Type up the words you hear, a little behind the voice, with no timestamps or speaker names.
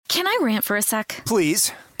Can I rant for a sec?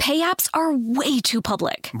 Please. Pay apps are way too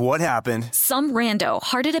public. What happened? Some rando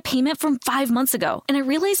hearted a payment from 5 months ago, and I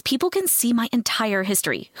realized people can see my entire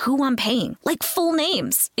history, who I'm paying, like full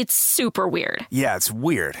names. It's super weird. Yeah, it's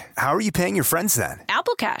weird. How are you paying your friends then?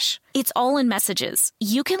 Apple Cash. It's all in messages.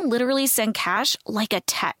 You can literally send cash like a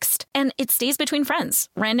text, and it stays between friends.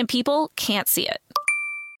 Random people can't see it.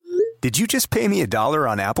 Did you just pay me $1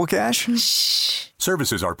 on Apple Cash? Shh.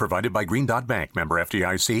 Services are provided by Green Dot Bank. Member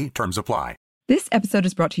FDIC. Terms apply. This episode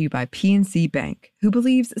is brought to you by PNC Bank, who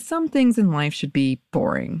believes some things in life should be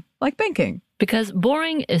boring, like banking. Because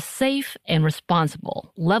boring is safe and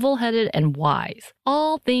responsible, level-headed and wise.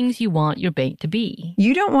 All things you want your bank to be.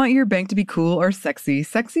 You don't want your bank to be cool or sexy.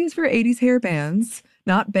 Sexy is for 80s hair bands,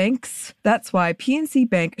 not banks. That's why PNC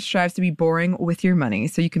Bank strives to be boring with your money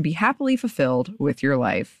so you can be happily fulfilled with your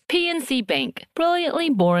life. PNC Bank,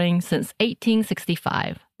 brilliantly boring since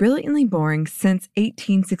 1865. Brilliantly Boring Since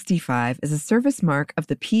 1865 is a service mark of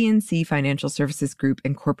the PNC Financial Services Group,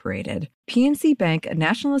 Incorporated. PNC Bank, a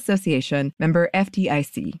National Association, member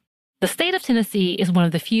FDIC. The state of Tennessee is one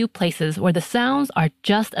of the few places where the sounds are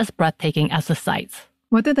just as breathtaking as the sights.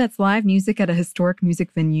 Whether that's live music at a historic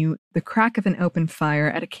music venue, the crack of an open fire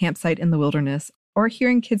at a campsite in the wilderness, or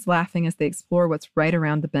hearing kids laughing as they explore what's right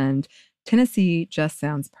around the bend, Tennessee just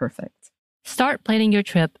sounds perfect. Start planning your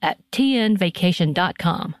trip at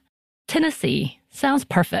tnvacation.com. Tennessee sounds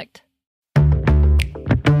perfect.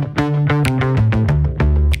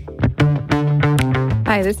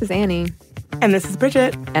 Hi, this is Annie. And this is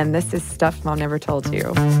Bridget. And this is Stuff Mom Never Told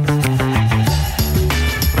You.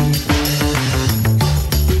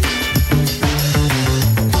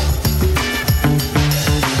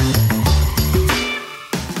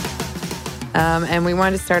 And we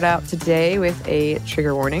wanted to start out today with a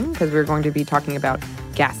trigger warning because we're going to be talking about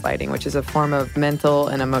gaslighting, which is a form of mental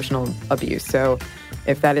and emotional abuse. So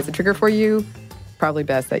if that is a trigger for you, probably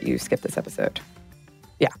best that you skip this episode.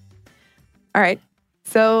 Yeah. All right.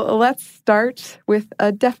 So let's start with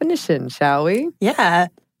a definition, shall we? Yeah.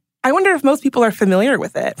 I wonder if most people are familiar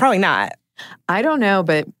with it. Probably not. I don't know,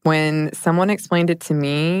 but when someone explained it to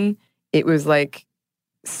me, it was like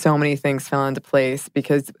so many things fell into place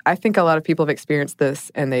because I think a lot of people have experienced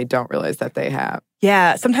this and they don't realize that they have.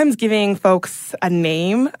 Yeah, sometimes giving folks a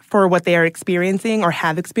name for what they are experiencing or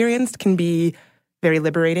have experienced can be very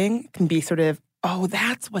liberating. It can be sort of, oh,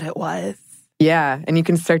 that's what it was. Yeah, and you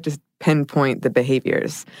can start to pinpoint the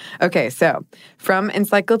behaviors. Okay, so from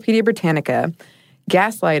Encyclopedia Britannica,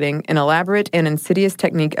 gaslighting, an elaborate and insidious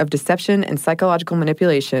technique of deception and psychological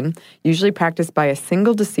manipulation, usually practiced by a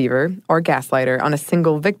single deceiver or gaslighter on a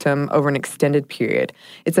single victim over an extended period.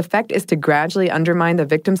 Its effect is to gradually undermine the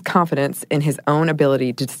victim's confidence in his own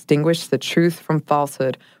ability to distinguish the truth from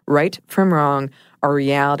falsehood, right from wrong, or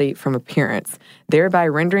reality from appearance, thereby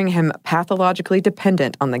rendering him pathologically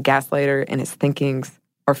dependent on the gaslighter in his thinkings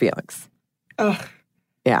or feelings. Ugh.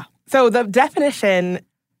 Yeah. So the definition...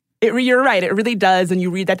 you're right. It really does. When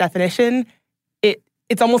you read that definition,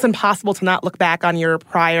 it's almost impossible to not look back on your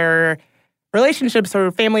prior relationships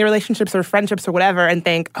or family relationships or friendships or whatever and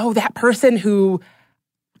think, oh, that person who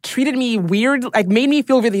treated me weird, like made me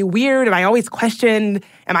feel really weird. And I always questioned,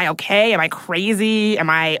 am I okay? Am I crazy?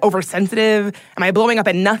 Am I oversensitive? Am I blowing up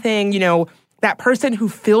at nothing? You know, that person who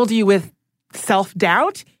filled you with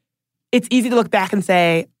self-doubt, it's easy to look back and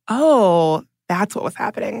say, oh, that's what was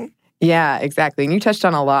happening. Yeah, exactly. And you touched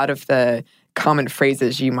on a lot of the common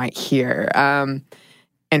phrases you might hear.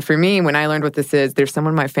 And for me, when I learned what this is, there's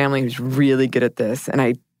someone in my family who's really good at this.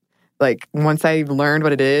 And once I learned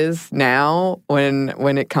what it is, now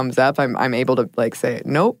when it comes up, I'm able to say,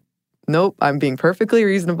 nope, I'm being perfectly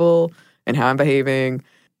reasonable in how I'm behaving.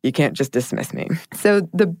 You can't just dismiss me. So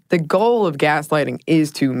the goal of gaslighting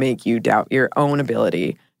is to make you doubt your own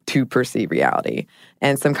ability to perceive reality.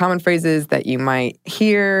 And some common phrases that you might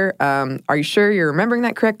hear, are you sure you're remembering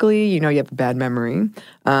that correctly? You know you have a bad memory.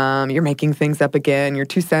 You're making things up again. You're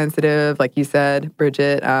too sensitive, like you said,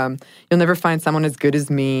 Bridget. You'll never find someone as good as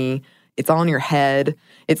me. It's all in your head.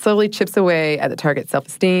 It slowly chips away at the target's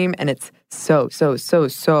self-esteem, and it's so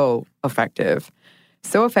effective.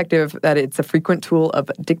 So effective that it's a frequent tool of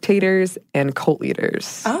dictators and cult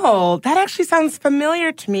leaders. Oh, that actually sounds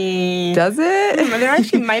familiar to me. Does it? There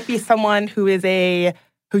actually might be someone who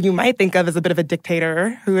you might think of as a bit of a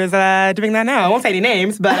dictator who is doing that now. I won't say any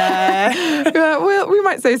names, but... well, we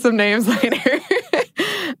might say some names later.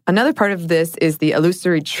 Another part of this is the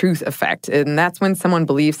illusory truth effect, and that's when someone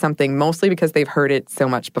believes something mostly because they've heard it so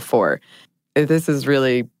much before. This is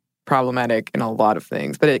really problematic in a lot of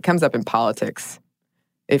things, but it comes up in politics.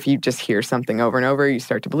 If you just hear something over and over, you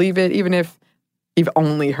start to believe it, even if you've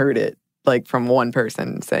only heard it like from one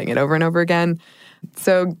person saying it over and over again.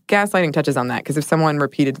 So gaslighting touches on that, because if someone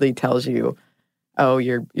repeatedly tells you, oh,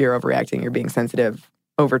 you're overreacting, you're being sensitive,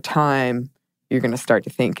 over time, you're going to start to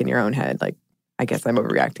think in your own head, like, I guess I'm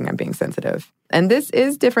overreacting, I'm being sensitive. And this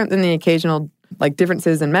is different than the occasional like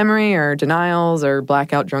differences in memory or denials or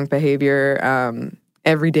blackout drunk behavior,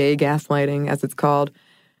 everyday gaslighting, as it's called.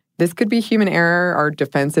 This could be human error or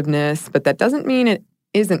defensiveness, but that doesn't mean it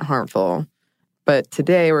isn't harmful. But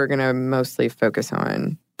today we're going to mostly focus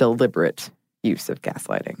on deliberate use of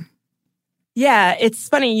gaslighting. Yeah, it's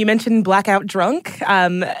funny. You mentioned blackout drunk.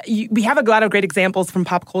 We have a lot of great examples from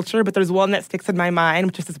pop culture, but there's one that sticks in my mind,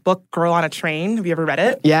 which is this book, Girl on a Train. Have you ever read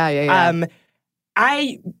it? Yeah.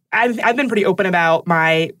 I've been pretty open about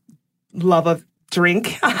my love of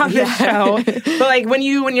drink on this show. But like when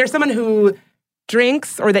you're someone who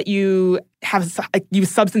drinks or that you have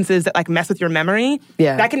use substances that like mess with your memory,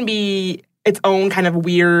 that can be its own kind of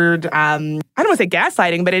weird, I don't want to say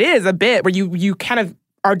gaslighting, but it is a bit where you kind of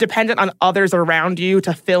are dependent on others around you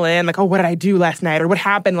to fill in, like, oh, what did I do last night? Or what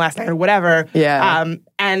happened last night? Or whatever. Yeah.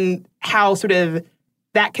 And how sort of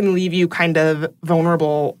that can leave you kind of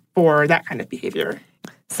vulnerable for that kind of behavior.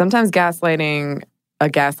 Sometimes a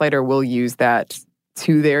gaslighter will use that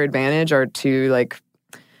to their advantage or to like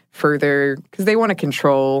further, because they want to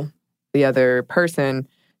control the other person.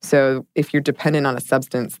 So if you're dependent on a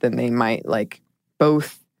substance, then they might like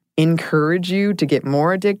both encourage you to get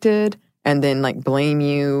more addicted and then like blame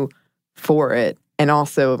you for it. And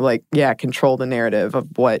also like, control the narrative of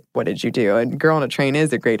what did you do? And Girl on a Train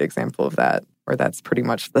is a great example of that, or that's pretty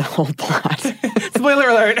much the whole plot. Spoiler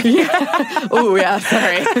alert. Oh, yeah,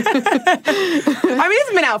 sorry. I mean,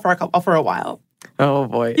 it's been out for a while. Oh,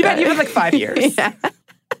 boy. You've had like 5 years. Yeah.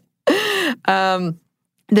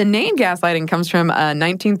 The name gaslighting comes from a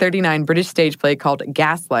 1939 British stage play called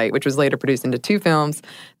Gaslight, which was later produced into 2 films.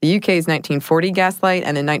 The UK's 1940 Gaslight,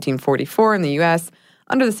 and in 1944 in the US,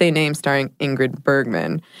 under the same name, starring Ingrid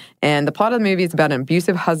Bergman. And the plot of the movie is about an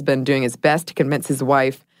abusive husband doing his best to convince his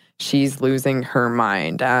wife she's losing her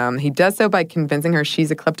mind. He does so by convincing her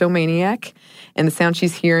she's a kleptomaniac, and the sound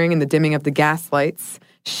she's hearing and the dimming of the gaslights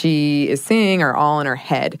she is seeing are all in her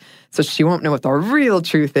head. So she won't know what the real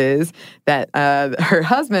truth is, that her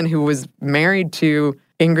husband, who was married to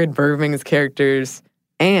Ingrid Bergman's character's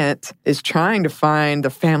aunt, is trying to find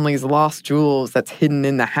the family's lost jewels that's hidden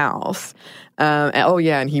in the house.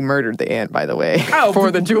 And he murdered the aunt, by the way,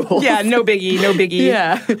 for the jewels. Yeah, no biggie.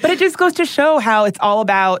 Yeah. But it just goes to show how it's all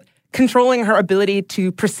about controlling her ability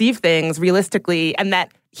to perceive things realistically, and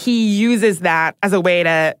that he uses that as a way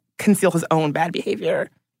to conceal his own bad behavior.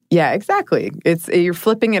 Yeah, exactly. You're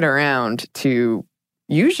flipping it around to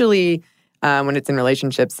usually when it's in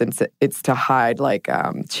relationships, it's to hide like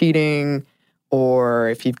cheating, or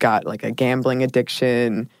if you've got like a gambling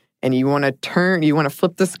addiction and you want to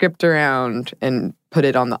flip the script around and put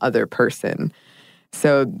it on the other person.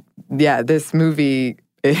 So yeah, this movie,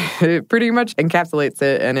 it pretty much encapsulates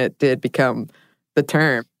it, and it did become the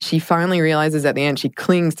term. She finally realizes at the end, she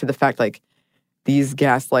clings to the fact like, these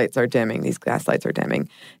gaslights are dimming.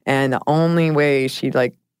 And the only way she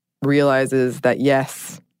like realizes that,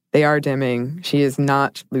 yes, they are dimming, she is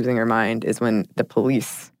not losing her mind, is when the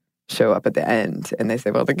police show up at the end and they say,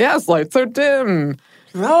 well, the gaslights are dim.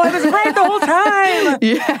 Oh, I was right the whole time.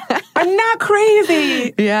 Yeah. I'm not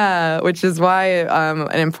crazy. Yeah, which is why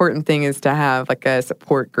an important thing is to have like a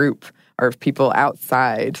support group or people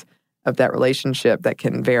outside of that relationship that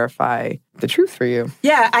can verify the truth for you.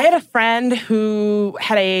 Yeah, I had a friend who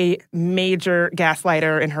had a major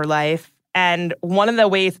gaslighter in her life. And one of the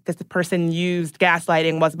ways that this person used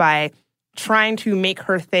gaslighting was by trying to make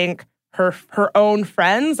her think her own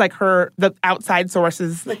friends, like the outside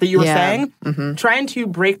sources that you were saying, trying to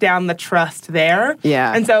break down the trust there.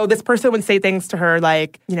 Yeah. And so this person would say things to her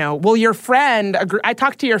like, well, your friend, I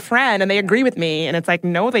talked to your friend and they agree with me. And it's like,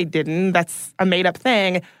 no, they didn't. That's a made up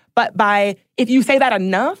thing. But if you say that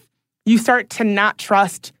enough, you start to not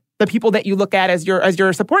trust the people that you look at as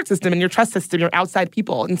your support system and your trust system, your outside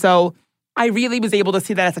people. And so I really was able to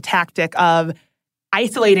see that as a tactic of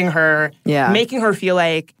isolating her, making her feel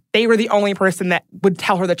like they were the only person that would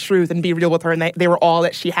tell her the truth and be real with her, and they were all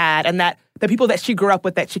that she had, and that the people that she grew up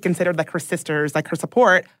with that she considered like her sisters, like her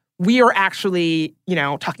support, we were actually,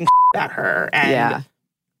 talking about her and,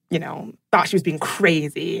 thought she was being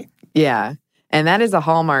crazy. Yeah. And that is a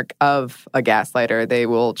hallmark of a gaslighter. They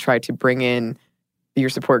will try to bring in your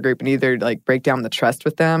support group and either like break down the trust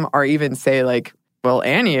with them or even say like, well,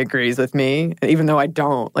 Annie agrees with me, even though I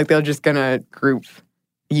don't. Like they're just going to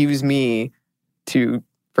use me to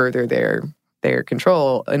further their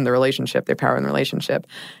control in the relationship, their power in the relationship.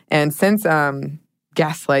 And since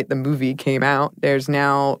Gaslight, the movie, came out, there's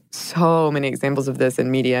now so many examples of this in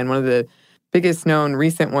media. And one of the biggest known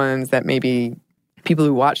recent ones that maybe people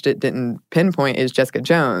who watched it didn't pinpoint is Jessica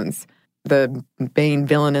Jones. The main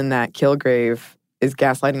villain in that, Kilgrave, is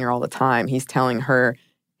gaslighting her all the time. He's telling her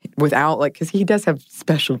without, like, because he does have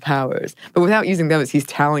special powers, but without using those, he's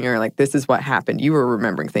telling her, like, this is what happened. You were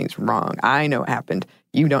remembering things wrong. I know what happened.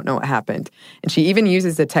 You don't know what happened. And she even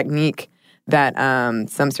uses a technique that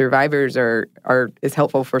some survivors is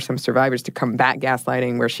helpful for some survivors to combat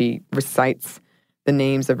gaslighting, where she recites the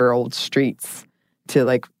names of her old streets to,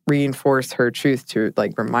 like, reinforce her truth, to,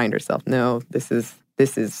 like, remind herself, no, this is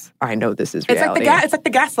I know this is reality. It's like the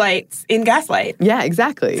gaslights in Gaslight. Yeah,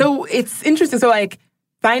 exactly. So it's interesting. So, like,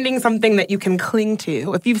 finding something that you can cling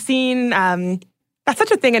to. If you've seen, that's such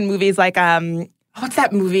a thing in movies, like, what's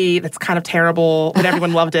that movie that's kind of terrible, but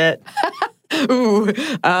everyone loved it? Ooh,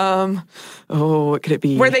 what could it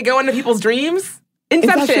be? Where they go into people's dreams?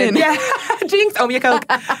 Inception. Yeah. Jinx, owe me a Coke.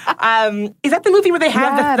 Is that the movie where they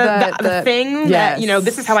have the thing that, you know,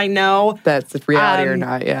 this is how I know that's reality or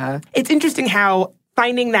not, yeah. It's interesting how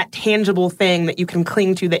finding that tangible thing that you can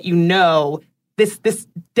cling to, that you know, this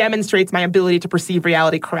demonstrates my ability to perceive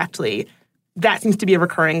reality correctly. That seems to be a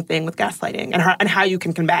recurring thing with gaslighting and how you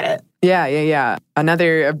can combat it. Yeah.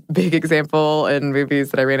 Another big example in movies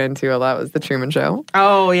that I ran into a lot was The Truman Show.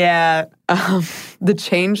 Oh, yeah. The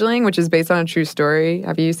Changeling, which is based on a true story.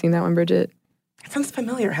 Have you seen that one, Bridget? It sounds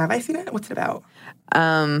familiar. Have I seen it? What's it about?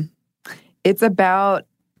 It's about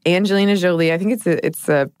Angelina Jolie. I think it's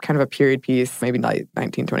a kind of a period piece, maybe like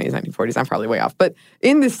 1920s, 1940s. I'm probably way off. But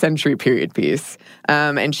in this century period piece,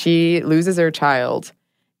 and she loses her child,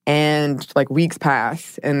 and like weeks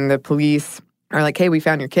pass, and the police are like, hey, we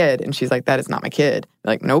found your kid. And she's like, that is not my kid.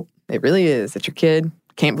 They're like, nope, it really is. It's your kid.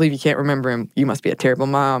 Can't believe you can't remember him. You must be a terrible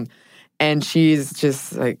mom. And she's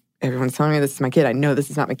just like, everyone's telling me this is my kid. I know this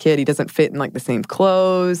is not my kid. He doesn't fit in like the same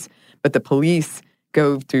clothes. But the police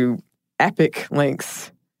go through epic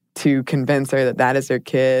lengths to convince her that that is her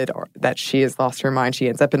kid, or that she has lost her mind. She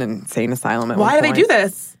ends up in an insane asylum at one point. Why do they do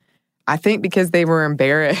this? I think because they were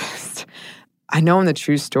embarrassed. I know in the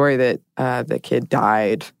true story that the kid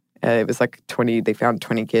died. It was like 20, they found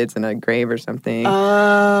 20 kids in a grave or something.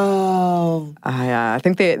 Oh. I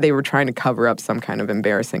think they were trying to cover up some kind of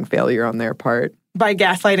embarrassing failure on their part. By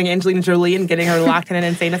gaslighting Angelina Jolie and getting her locked in an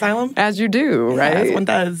insane asylum? As you do, right? As one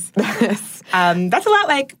does. That's a lot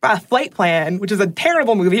like Flight Plan, which is a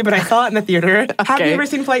terrible movie, but I saw it in the theater. Okay. Have you ever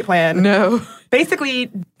seen Flight Plan? No.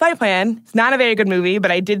 Basically, Flight Plan, it's not a very good movie,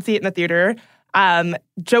 but I did see it in the theater.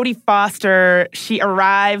 Jodie Foster, she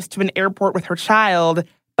arrives to an airport with her child,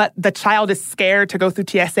 but the child is scared to go through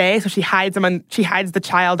TSA, so she hides the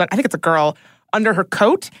child, I think it's a girl, under her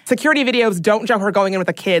coat. Security videos don't show her going in with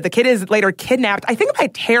a kid. The kid is later kidnapped, I think by a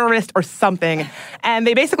terrorist or something. And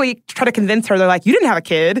they basically try to convince her. They're like, you didn't have a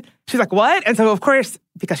kid. She's like, what? And so, of course,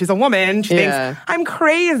 because she's a woman, she thinks, I'm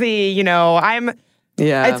crazy, you know,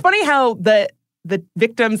 It's funny how the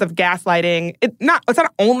victims of gaslighting, it's not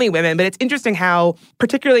only women, but it's interesting how,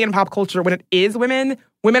 particularly in pop culture, when it is women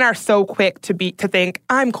are so quick to think,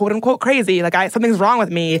 I'm quote unquote crazy, like something's wrong with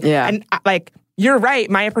me. Yeah. And like, you're right,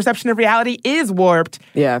 my perception of reality is warped.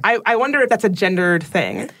 Yeah. I wonder if that's a gendered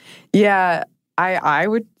thing. Yeah, I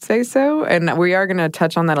would say so. And we are going to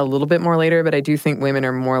touch on that a little bit more later, but I do think women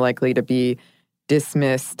are more likely to be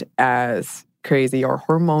dismissed as crazy or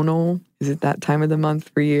hormonal. Is it that time of the month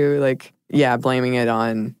for you? Like, yeah, blaming it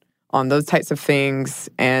on those types of things.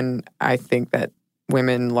 And I think that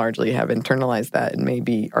women largely have internalized that and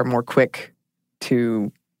maybe are more quick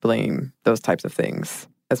to blame those types of things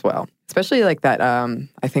as well. Especially like that,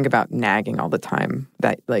 I think about nagging all the time,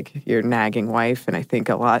 that like your nagging wife. And I think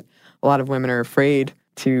a lot of women are afraid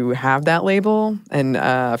to have that label and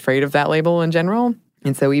afraid of that label in general.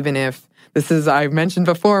 And so even if this is, I mentioned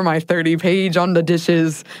before, my 30-page on the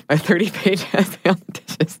dishes, my 30-page essay on the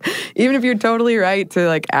dishes. Even if you're totally right to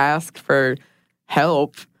like ask for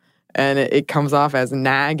help and it comes off as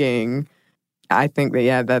nagging, I think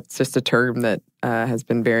that, that's just a term that has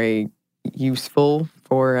been very useful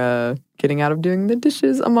for getting out of doing the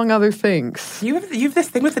dishes, among other things. You have this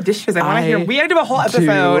thing with the dishes. I want to hear. We got to do a whole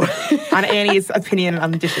episode on Annie's opinion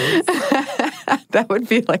on dishes. That would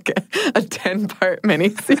be like a 10-part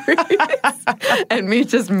miniseries. And me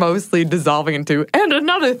just mostly dissolving into, and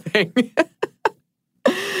another thing.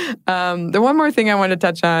 The one more thing I want to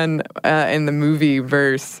touch on in the movie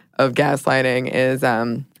verse of gaslighting is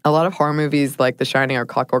a lot of horror movies like The Shining or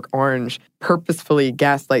Clockwork Orange purposefully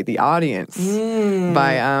gaslight the audience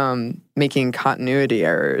by making continuity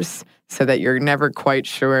errors so that you're never quite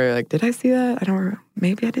sure, like, did I see that? I don't know.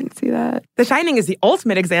 Maybe I didn't see that. The Shining is the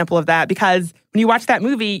ultimate example of that because when you watch that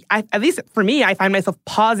movie, at least for me, I find myself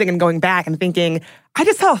pausing and going back and thinking, I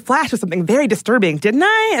just saw a flash of something very disturbing, didn't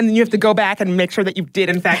I? And then you have to go back and make sure that you did,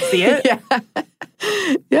 in fact, see it.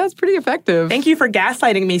 Yeah, it's pretty effective. Thank you for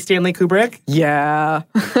gaslighting me, Stanley Kubrick. Yeah.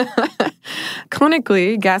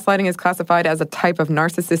 Clinically, gaslighting is classified as a type of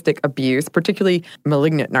narcissistic abuse, particularly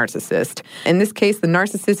malignant narcissist. In this case, the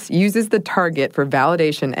narcissist uses the target for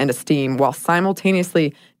validation and esteem while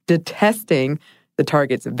simultaneously detesting the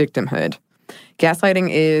target's victimhood. Gaslighting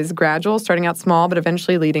is gradual, starting out small, but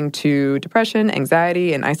eventually leading to depression,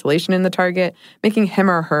 anxiety, and isolation in the target, making him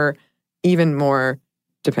or her even more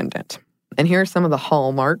dependent. And here are some of the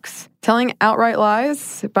hallmarks. Telling outright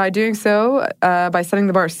lies. By doing so, by setting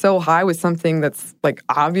the bar so high with something that's like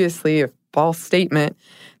obviously a false statement,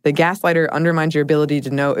 the gaslighter undermines your ability to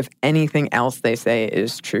know if anything else they say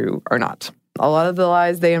is true or not. A lot of the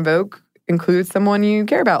lies they invoke include someone you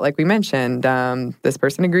care about, like we mentioned. This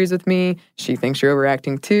person agrees with me. She thinks you're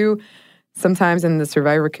overacting too. Sometimes in the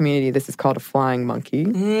survivor community, this is called a flying monkey.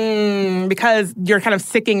 Because you're kind of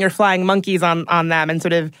sicking your flying monkeys on them and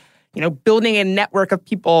sort of, building a network of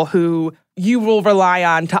people who you will rely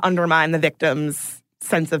on to undermine the victim's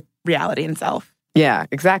sense of reality and self. Yeah,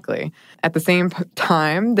 exactly. At the same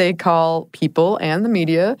time, they call people and the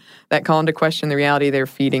media that call into question the reality they're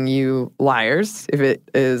feeding you liars if it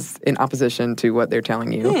is in opposition to what they're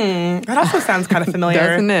telling you. That also sounds kind of familiar.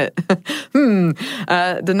 Doesn't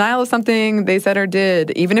it? Denial of something they said or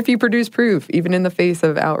did, even if you produce proof, even in the face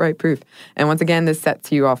of outright proof. And once again, this sets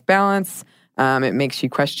you off balance. It makes you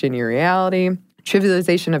question your reality.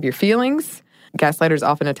 Trivialization of your feelings. Gaslighters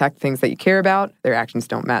often attack things that you care about. Their actions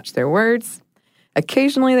don't match their words.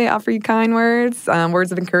 Occasionally, they offer you kind words,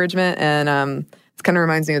 words of encouragement, and it kind of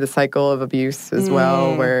reminds me of the cycle of abuse as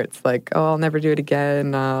well, where it's like, oh, I'll never do it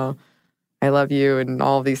again. I love you, and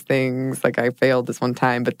all these things. Like, I failed this one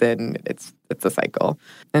time, but then it's a cycle.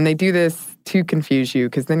 And they do this to confuse you,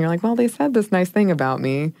 because then you're like, well, they said this nice thing about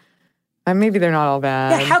me. Maybe they're not all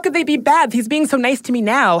bad. Yeah, how could they be bad? He's being so nice to me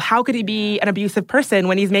now. How could he be an abusive person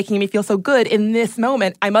when he's making me feel so good in this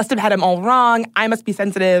moment? I must have had him all wrong. I must be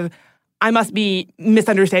sensitive. I must be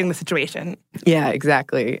misunderstanding the situation. Yeah,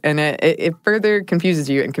 exactly. And it further confuses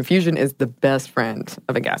you, and confusion is the best friend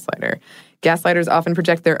of a gaslighter. Gaslighters often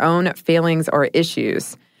project their own failings or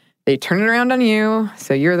issues. They turn it around on you,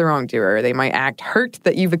 so you're the wrongdoer. They might act hurt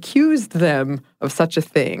that you've accused them of such a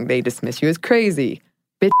thing. They dismiss you as crazy,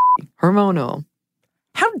 bitchy, hormonal.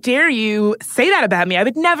 How dare you say that about me? I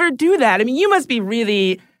would never do that. I mean, you must be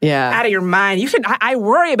really out of your mind. You should. I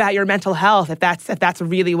worry about your mental health if that's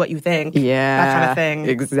really what you think. Yeah, that kind of thing.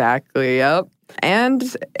 Exactly. Yep. And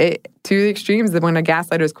to the extremes that when a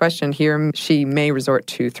gaslighter is questioned, he or she may resort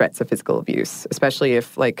to threats of physical abuse, especially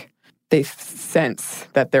if they sense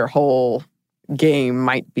that their whole game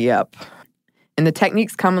might be up. And the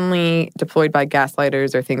techniques commonly deployed by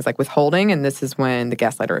gaslighters are things like withholding, and this is when the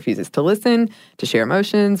gaslighter refuses to listen, to share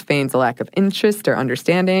emotions, feigns a lack of interest or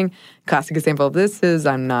understanding. Classic example of this is,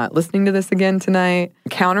 I'm not listening to this again tonight.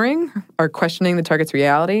 Countering or questioning the target's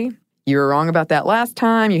reality. You were wrong about that last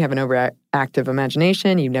time. You have an overactive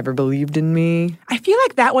imagination. You never believed in me. I feel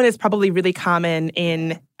like that one is probably really common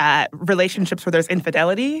in relationships where there's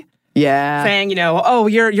infidelity. Yeah. Saying, oh,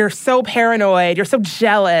 you're so paranoid, you're so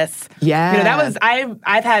jealous. Yeah. That was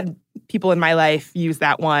I've had people in my life use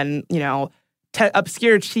that one, to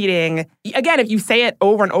obscure cheating. Again, if you say it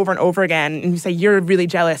over and over and over again, and you say you're really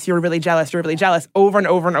jealous, you're really jealous, you're really jealous, over and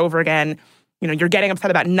over and over again, you're getting upset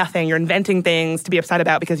about nothing. You're inventing things to be upset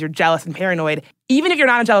about because you're jealous and paranoid. Even if you're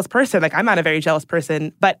not a jealous person, like I'm not a very jealous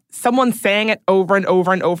person, but someone saying it over and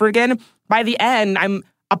over and over again, by the end, I'm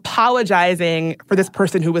apologizing for this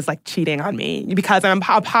person who was cheating on me because I'm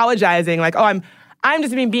apologizing I'm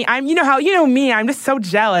just being I'm me, I'm just so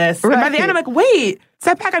jealous. Right. And by the end I'm like, wait,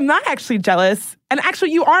 step back, I'm not actually jealous. And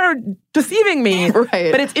actually you are deceiving me. Right.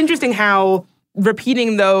 But it's interesting how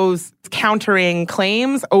repeating those countering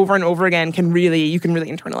claims over and over again you can really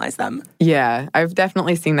internalize them. Yeah, I've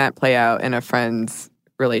definitely seen that play out in a friend's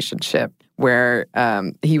relationship where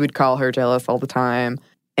he would call her jealous all the time.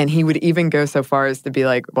 And he would even go so far as to be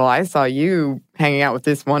like, well, I saw you hanging out with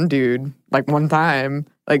this one dude, one time.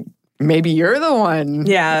 Maybe you're the one.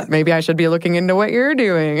 Yeah. Maybe I should be looking into what you're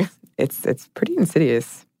doing. It's pretty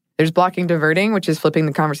insidious. There's blocking diverting, which is flipping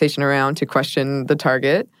the conversation around to question the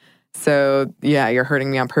target. So, yeah, you're hurting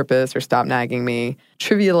me on purpose or stop nagging me.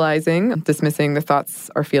 Trivializing, dismissing the thoughts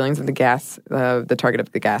or feelings of the target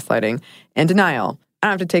of the gaslighting. And denial. I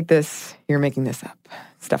don't have to take this. You're making this up.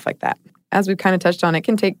 Stuff like that. As we've kind of touched on, it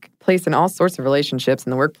can take place in all sorts of relationships, in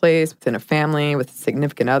the workplace, within a family, with a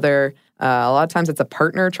significant other. A lot of times it's a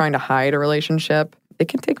partner trying to hide a relationship. It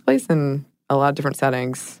can take place in a lot of different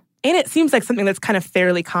settings. And it seems like something that's kind of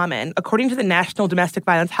fairly common. According to the National Domestic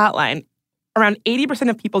Violence Hotline, around 80%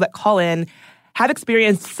 of people that call in have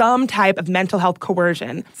experienced some type of mental health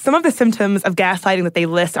coercion. Some of the symptoms of gaslighting that they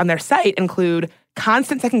list on their site include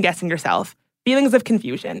constant second-guessing yourself, feelings of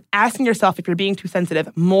confusion, asking yourself if you're being too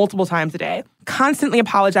sensitive multiple times a day, constantly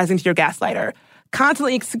apologizing to your gaslighter,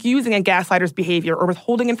 constantly excusing a gaslighter's behavior or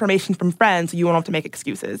withholding information from friends so you won't have to make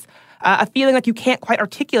excuses, a feeling like you can't quite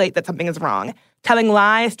articulate that something is wrong, telling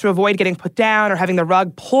lies to avoid getting put down or having the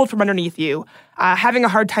rug pulled from underneath you, having a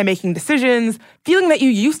hard time making decisions, feeling that you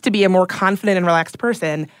used to be a more confident and relaxed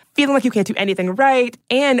person, feeling like you can't do anything right,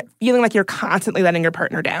 and feeling like you're constantly letting your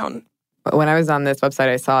partner down. When I was on this website,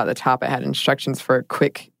 I saw at the top it had instructions for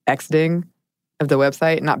quick exiting of the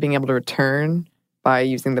website, not being able to return by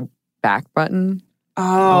using the back button.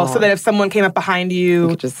 Oh, so that if someone came up behind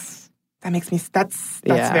you, that makes me, that's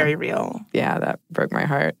very real. Yeah, that broke my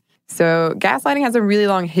heart. So gaslighting has a really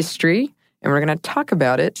long history, and we're going to talk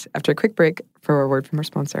about it after a quick break for a word from our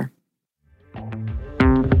sponsor.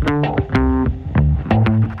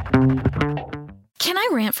 Can I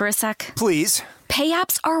rant for a sec? Please. Pay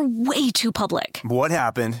apps are way too public. What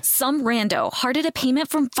happened? Some rando hearted a payment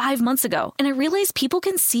from 5 months ago, and I realized people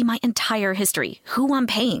can see my entire history, who I'm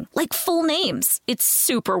paying, like full names. It's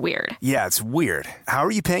super weird. Yeah, it's weird. How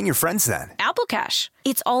are you paying your friends then? Apple Cash.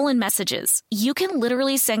 It's all in messages. You can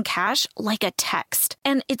literally send cash like a text,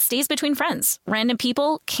 and it stays between friends. Random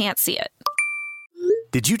people can't see it.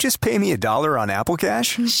 Did you just pay me $1 on Apple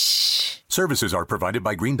Cash? Shh. Services are provided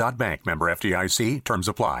by Green Dot Bank, member FDIC. Terms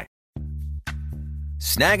apply.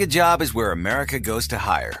 Snag a Job is where America goes to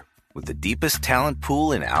hire, with the deepest talent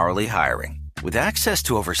pool in hourly hiring. With access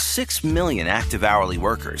to over 6 million active hourly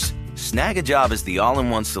workers, Snag a Job is the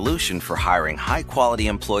all-in-one solution for hiring high-quality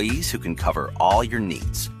employees who can cover all your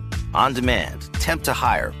needs. On demand, temp to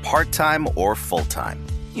hire, part-time or full-time.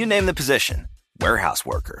 You name the position. Warehouse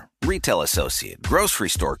worker, retail associate, grocery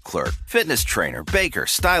store clerk, fitness trainer, baker,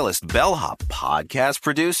 stylist, bellhop, podcast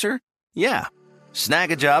producer. Yeah,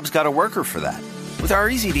 Snag a Job's got a worker for that. With our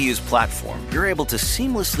easy-to-use platform, you're able to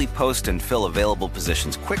seamlessly post and fill available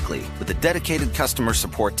positions quickly with a dedicated customer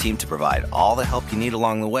support team to provide all the help you need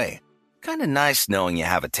along the way. Kind of nice knowing you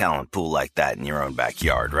have a talent pool like that in your own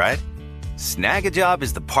backyard, right? Snag a Job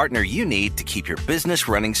is the partner you need to keep your business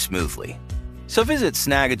running smoothly. So visit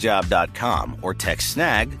snagajob.com or text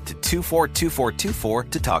SNAG to 242424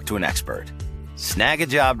 to talk to an expert.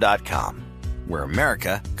 Snagajob.com, where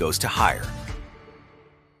America goes to hire.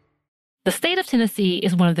 The state of Tennessee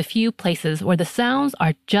is one of the few places where the sounds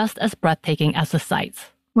are just as breathtaking as the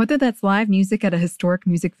sights. Whether that's live music at a historic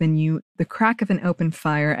music venue, the crack of an open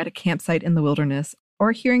fire at a campsite in the wilderness,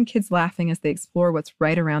 or hearing kids laughing as they explore what's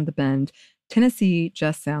right around the bend, Tennessee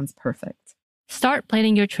just sounds perfect. Start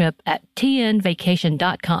planning your trip at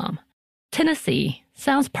tnvacation.com. Tennessee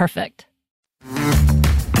sounds perfect.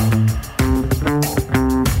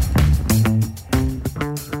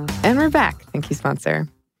 And we're back. Thank you, sponsor.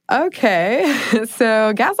 Okay,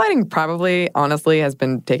 so gaslighting probably, honestly, has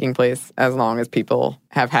been taking place as long as people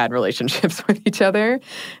have had relationships with each other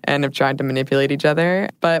and have tried to manipulate each other.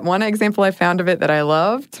 But one example I found of it that I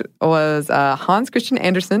loved was Hans Christian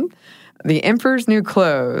Andersen, The Emperor's New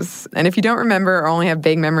Clothes. And if you don't remember or only have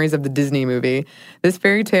vague memories of the Disney movie, this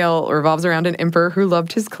fairy tale revolves around an emperor who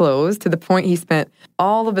loved his clothes to the point he spent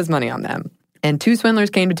all of his money on them. And two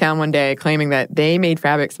swindlers came to town one day claiming that they made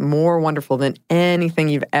fabrics more wonderful than anything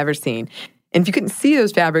you've ever seen. And if you couldn't see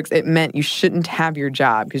those fabrics, it meant you shouldn't have your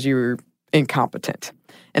job because you were incompetent.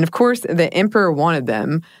 And of course, the emperor wanted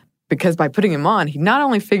them because by putting them on, he'd not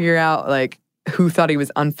only figure out who thought he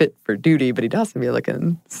was unfit for duty, but he'd also be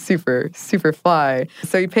looking super, super fly.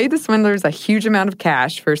 So he paid the swindlers a huge amount of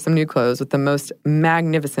cash for some new clothes with the most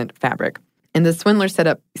magnificent fabric. And the swindler set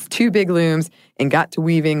up these two big looms and got to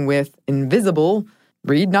weaving with invisible,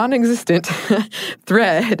 read non-existent,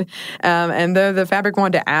 thread. And though the fabric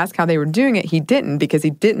wanted to ask how they were doing it, he didn't because he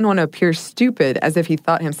didn't want to appear stupid as if he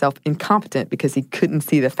thought himself incompetent because he couldn't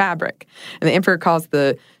see the fabric. And the emperor calls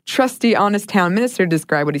the trusty, honest town minister to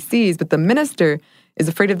describe what he sees, but the minister is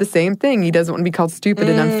afraid of the same thing. He doesn't want to be called stupid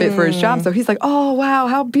and unfit for his job. So he's like, oh, wow,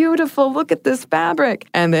 how beautiful. Look at this fabric.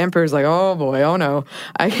 And the emperor's like, oh, boy, oh, no,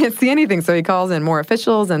 I can't see anything. So he calls in more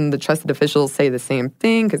officials, and the trusted officials say the same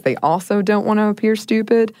thing because they also don't want to appear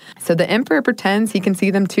stupid. So the emperor pretends he can see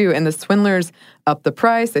them, too, and the swindlers up the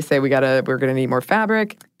price. They say we're gonna need more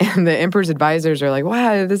fabric. And the emperor's advisors are like,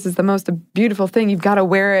 wow, this is the most beautiful thing. You've got to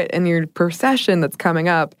wear it in your procession that's coming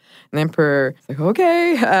up. And the emperor is like,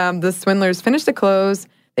 okay. The swindlers finished the clothes.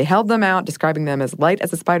 They held them out, describing them as light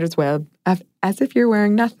as a spider's web, as if you're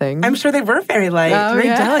wearing nothing. I'm sure they were very light, very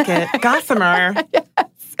delicate, gossamer. Yes.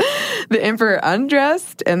 The emperor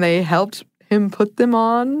undressed, and they helped him put them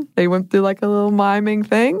on. They went through like a little miming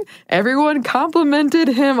thing. Everyone complimented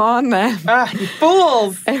him on them. You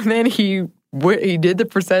fools! And then he did the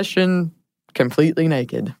procession completely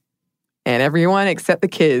naked. And everyone except the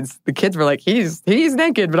kids. The kids were like, he's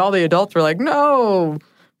naked. But all the adults were like, no,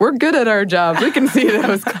 we're good at our jobs. We can see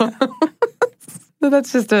those clothes. So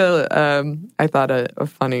that's just I thought a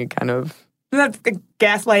funny kind of... That's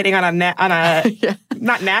gaslighting on a yeah.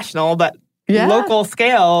 Not national, but local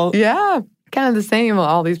scale. Yeah. Kind of the same,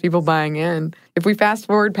 all these people buying in. If we fast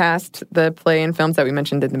forward past the play and films that we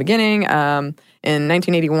mentioned in the beginning, in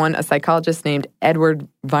 1981, a psychologist named Edward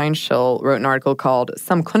Weinschel wrote an article called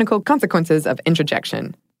Some Clinical Consequences of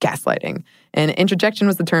Introjection, Gaslighting. And introjection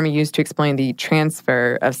was the term he used to explain the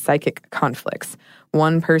transfer of psychic conflicts.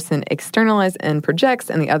 One person externalizes and projects,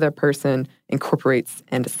 and the other person incorporates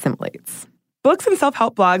and assimilates. Books and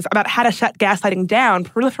self-help blogs about how to shut gaslighting down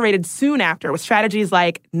proliferated soon after with strategies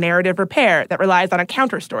like narrative repair that relies on a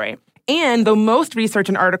counterstory. And though most research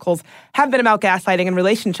and articles have been about gaslighting in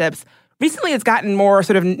relationships, recently it's gotten more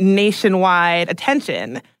sort of nationwide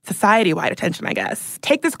attention, society-wide attention, I guess.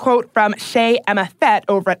 Take this quote from Shea Emma Fett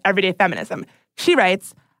over at Everyday Feminism. She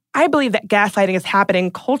writes, I believe that gaslighting is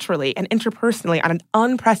happening culturally and interpersonally on an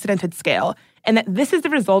unprecedented scale, and that this is the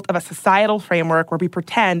result of a societal framework where we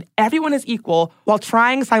pretend everyone is equal while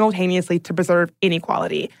trying simultaneously to preserve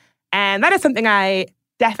inequality. And that is something I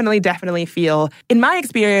definitely feel. In my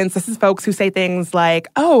experience, this is folks who say things like,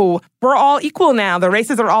 oh, we're all equal now. The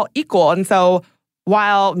races are all equal. And so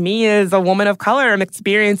while me as a woman of color am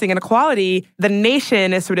experiencing inequality, the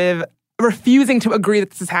nation is sort of refusing to agree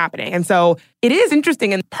that this is happening. And so it is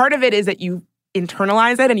interesting. And part of it is that you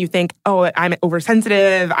internalize it and you think, oh, I'm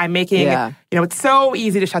oversensitive. I'm making, it's so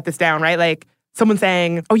easy to shut this down, right? Like someone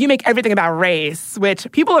saying, oh, you make everything about race, which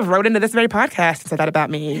people have wrote into this very podcast and said that about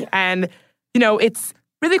me. And, it's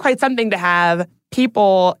really quite something to have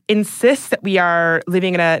people insist that we are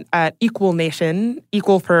living in an equal nation,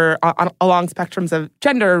 equal for along spectrums of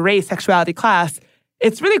gender, race, sexuality, class.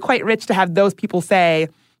 It's really quite rich to have those people say,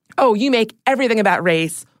 oh, you make everything about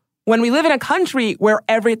race, when we live in a country where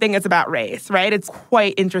everything is about race, right? It's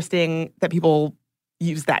quite interesting that people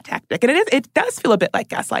use that tactic. And it does feel a bit like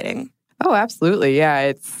gaslighting. Oh, absolutely. Yeah,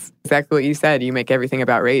 it's exactly what you said. You make everything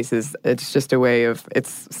about race. It's just a way of,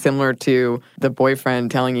 it's similar to the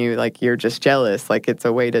boyfriend telling you, like, you're just jealous. Like, it's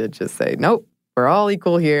a way to just say, nope, we're all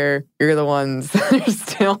equal here. You're the ones that are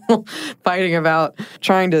still fighting about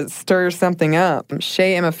trying to stir something up.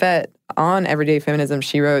 Shea Emma Fett on Everyday Feminism,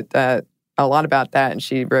 she wrote a lot about that, and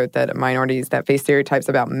she wrote that minorities that face stereotypes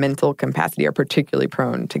about mental capacity are particularly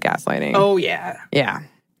prone to gaslighting. Oh, yeah. Yeah.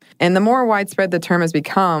 And the more widespread the term has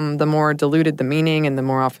become, the more diluted the meaning and the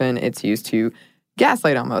more often it's used to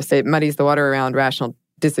gaslight almost. It muddies the water around rational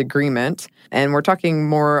disagreement. And we're talking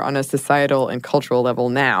more on a societal and cultural level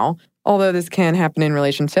now, although this can happen in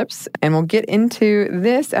relationships. And we'll get into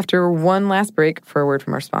this after one last break for a word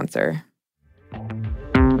from our sponsor.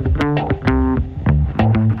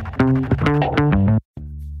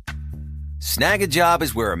 Snag a Job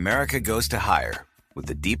is where America goes to hire, with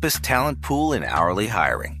the deepest talent pool in hourly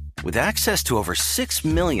hiring. With access to over 6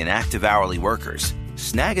 million active hourly workers,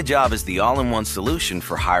 Snag a Job is the all-in-one solution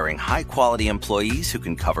for hiring high-quality employees who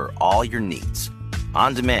can cover all your needs.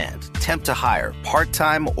 On demand, temp to hire,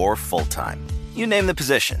 part-time or full-time. You name the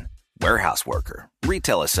position. Warehouse worker,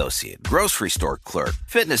 retail associate, grocery store clerk,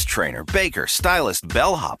 fitness trainer, baker, stylist,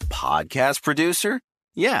 bellhop, podcast producer.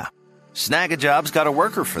 Yeah, Snag a Job's got a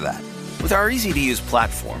worker for that. With our easy-to-use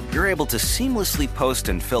platform, you're able to seamlessly post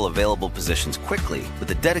and fill available positions quickly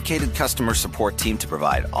with a dedicated customer support team to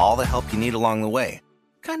provide all the help you need along the way.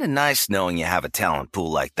 Kind of nice knowing you have a talent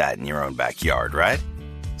pool like that in your own backyard, right?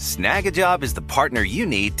 Snag a Job is the partner you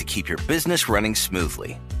need to keep your business running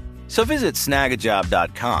smoothly. So visit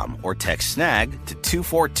snagajob.com or text SNAG to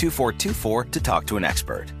 242424 to talk to an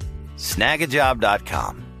expert.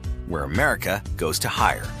 Snagajob.com, where America goes to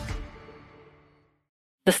hire.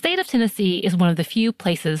 The state of Tennessee is one of the few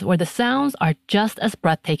places where the sounds are just as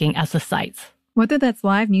breathtaking as the sights. Whether that's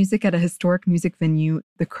live music at a historic music venue,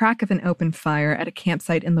 the crack of an open fire at a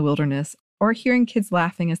campsite in the wilderness, or hearing kids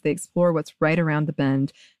laughing as they explore what's right around the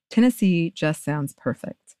bend, Tennessee just sounds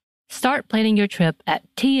perfect. Start planning your trip at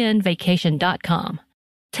tnvacation.com.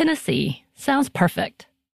 Tennessee sounds perfect.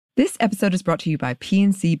 This episode is brought to you by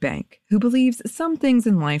PNC Bank, who believes some things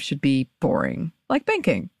in life should be boring, like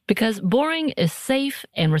banking. Because boring is safe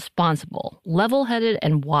and responsible, level-headed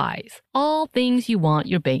and wise. All things you want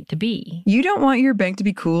your bank to be. You don't want your bank to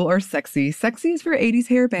be cool or sexy. Sexy is for 80s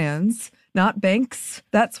hair bands, not banks.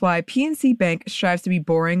 That's why PNC Bank strives to be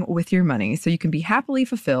boring with your money so you can be happily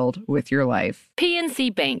fulfilled with your life.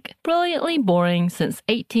 PNC Bank, brilliantly boring since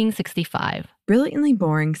 1865. Brilliantly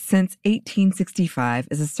Boring Since 1865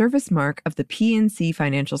 is a service mark of the PNC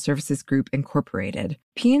Financial Services Group, Incorporated.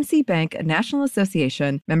 PNC Bank, a National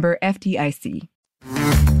Association, member FDIC.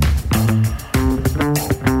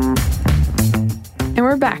 And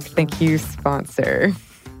we're back. Thank you, sponsor.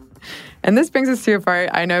 And this brings us to a part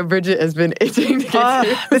I know Bridget has been itching to get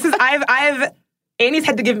to. This is, Annie's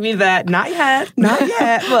had to give me the not yet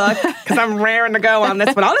look, because I'm raring to go on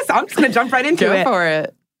this one. I'm just going to jump right into it. Go for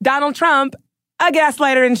it. Donald Trump, a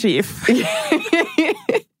gaslighter in chief.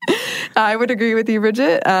 I would agree with you,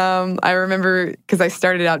 Bridget. I remember because I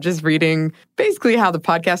started out just reading basically how the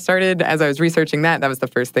podcast started. As I was researching that was the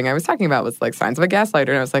first thing I was talking about was like signs of a gaslighter.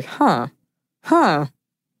 And I was like,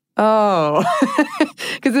 oh,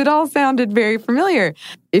 because it all sounded very familiar.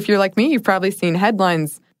 If you're like me, you've probably seen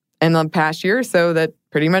headlines in the past year or so that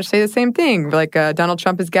pretty much say the same thing. Like Donald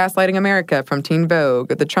Trump is gaslighting America from Teen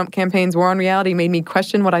Vogue. The Trump campaign's war on reality made me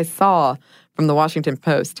question what I saw from the Washington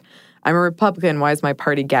Post. I'm a Republican. Why is my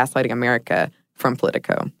party gaslighting America from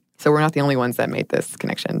Politico? So we're not the only ones that made this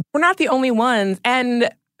connection. We're not the only ones. And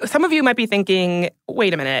some of you might be thinking,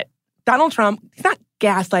 wait a minute, Donald Trump, he's not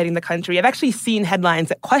gaslighting the country. I've actually seen headlines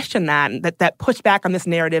that question that and that push back on this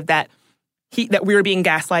narrative that we're being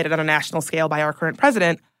gaslighted on a national scale by our current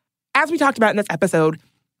president. As we talked about in this episode,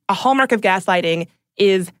 a hallmark of gaslighting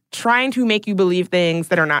is trying to make you believe things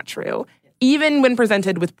that are not true, even when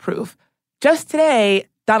presented with proof. Just today,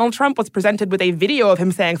 Donald Trump was presented with a video of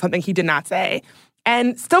him saying something he did not say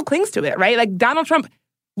and still clings to it, right? Like Donald Trump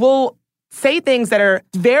will say things that are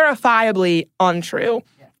verifiably untrue.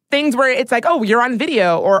 Yeah. Things where it's like, oh, you're on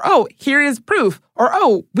video, or oh, here is proof, or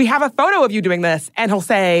oh, we have a photo of you doing this. And he'll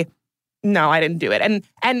say, no, I didn't do it.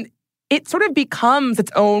 And it sort of becomes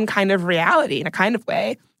its own kind of reality in a kind of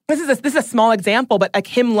way. This is a small example, but like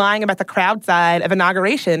him lying about the crowd side of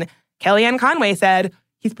inauguration, Kellyanne Conway said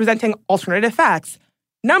he's presenting alternative facts.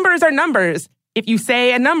 Numbers are numbers. If you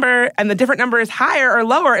say a number and the different number is higher or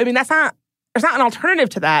lower, I mean, there's not an alternative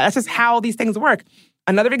to that. That's just how these things work.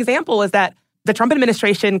 Another example is that the Trump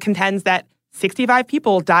administration contends that 65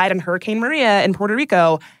 people died in Hurricane Maria in Puerto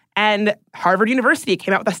Rico. And Harvard University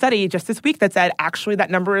came out with a study just this week that said, actually,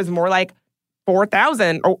 that number is more like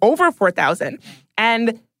 4,000 or over 4,000.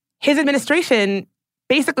 And his administration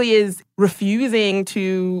basically is refusing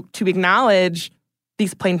to acknowledge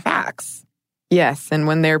these plain facts. Yes, and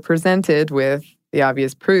when they're presented with the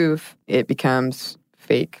obvious proof, it becomes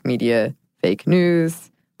fake media, fake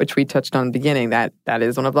news, which we touched on in the beginning. That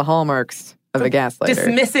is one of the hallmarks of a gaslighter.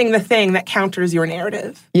 Dismissing the thing that counters your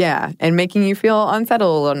narrative. Yeah, and making you feel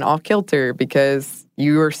unsettled and off kilter because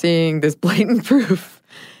you are seeing this blatant proof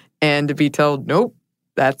and to be told, nope,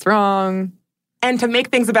 that's wrong. And to make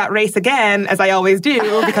things about race again, as I always do,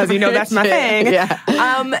 because you know that's my thing.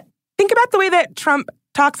 Yeah. Think about the way that Trump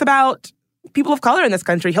talks about people of color in this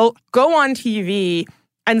country. He'll go on TV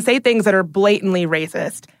and say things that are blatantly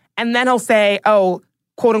racist. And then he'll say, oh,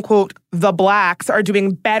 quote unquote, the blacks are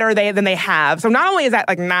doing better than they have. So not only is that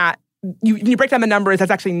like not, you break down the numbers, that's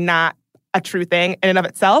actually not a true thing in and of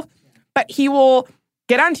itself, but he will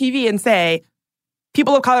get on TV and say,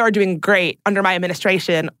 people of color are doing great under my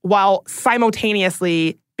administration while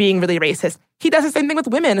simultaneously being really racist. He does the same thing with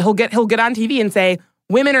women. He'll get on TV and say,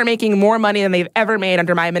 women are making more money than they've ever made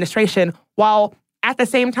under my administration, while at the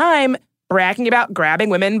same time bragging about grabbing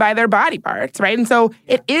women by their body parts, right? And so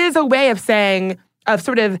it is a way of saying, of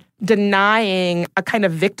sort of denying a kind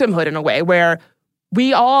of victimhood in a way where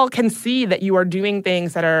we all can see that you are doing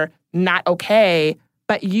things that are not okay,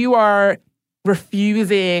 but you are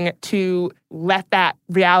refusing to let that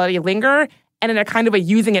reality linger and in a kind of way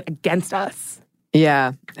using it against us.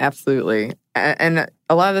 Yeah, absolutely. And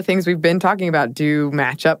a lot of the things we've been talking about do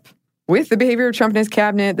match up with the behavior of Trump and his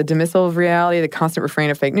cabinet, the dismissal of reality, the constant refrain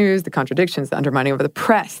of fake news, the contradictions, the undermining of the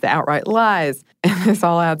press, the outright lies. And this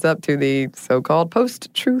all adds up to the so-called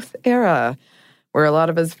post-truth era, where a lot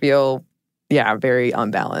of us feel, very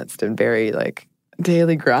unbalanced and very,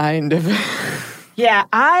 daily grind of... Yeah,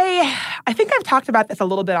 I think I've talked about this a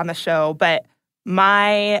little bit on the show, but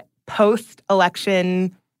my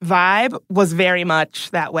post-election vibe was very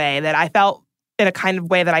much that way, that I felt in a kind of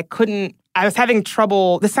way that I was having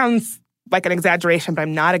trouble. This sounds like an exaggeration, but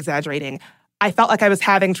I'm not exaggerating. I felt like I was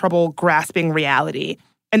having trouble grasping reality.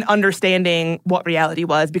 and understanding what reality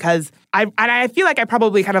was, because I feel like I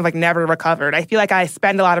probably kind of like never recovered. I feel like I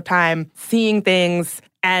spend a lot of time seeing things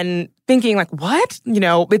and thinking like, what? You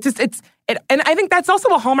know, and I think that's also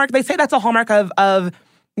a hallmark. They say that's a hallmark of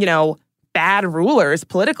you know, bad rulers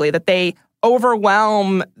politically, that they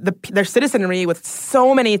overwhelm their citizenry with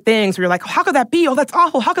so many things where you're like, how could that be? Oh, that's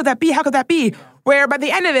awful. How could that be? How could that be? Where by the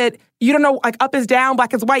end of it, you don't know, like up is down,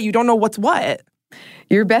 black is white. You don't know what's what.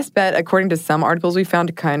 Your best bet, according to some articles we found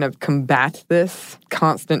to kind of combat this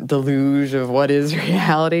constant deluge of what is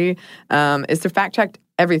reality, is to fact check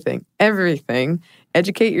everything.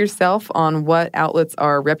 Educate yourself on what outlets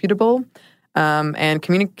are reputable. And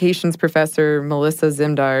communications professor Melissa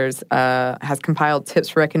Zimdars has compiled tips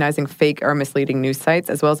for recognizing fake or misleading news sites,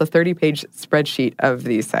 as well as a 30-page spreadsheet of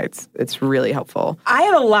these sites. It's really helpful. I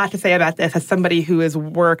have a lot to say about this as somebody who has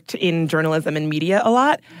worked in journalism and media a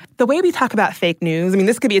lot. The way we talk about fake news, I mean,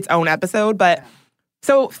 this could be its own episode, but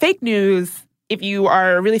so fake news, if you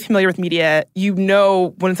are really familiar with media, you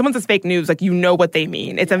know when someone says fake news, like you know what they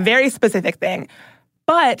mean. It's a very specific thing.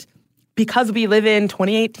 But because we live in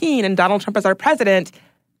 2018 and Donald Trump is our president,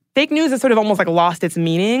 fake news has sort of almost like lost its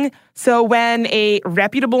meaning. So when a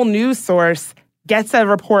reputable news source gets a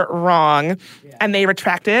report wrong and they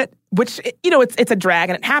retract it, which, you know, it's a drag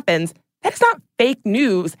and it happens, that's not fake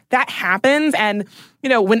news. That happens. And, you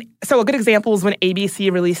know, so a good example is when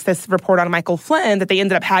ABC released this report on Michael Flynn that they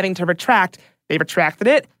ended up having to retract. They retracted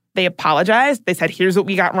it. They apologized. They said, here's what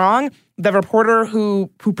we got wrong. The reporter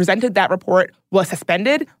who presented that report was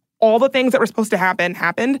suspended. All the things that were supposed to happen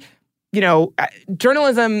happened. You know,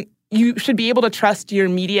 journalism, you should be able to trust your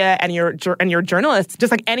media and your journalists,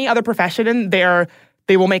 just like any other profession.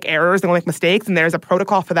 They will make errors, they will make mistakes, and there's a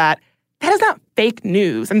protocol for that. That is not fake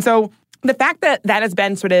news. And so the fact that that has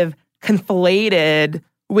been sort of conflated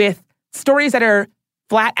with stories that are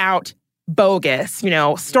flat out bogus, you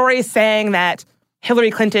know, stories saying that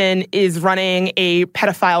Hillary Clinton is running a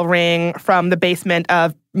pedophile ring from the basement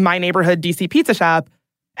of my neighborhood DC pizza shop,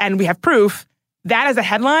 and we have proof, that is a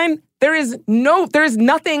headline. There is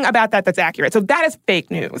nothing about that that's accurate. So that is fake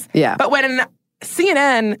news. Yeah. But when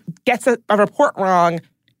CNN gets a report wrong,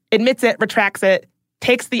 admits it, retracts it,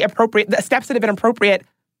 takes the steps that have been appropriate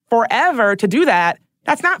forever to do that,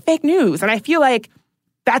 that's not fake news. And I feel like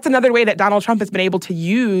that's another way that Donald Trump has been able to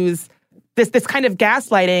use this kind of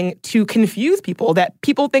gaslighting to confuse people, that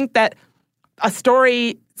people think that a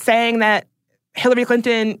story saying that Hillary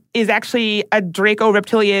Clinton is actually a Draco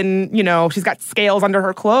reptilian, you know, she's got scales under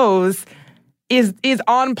her clothes, is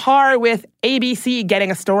on par with ABC getting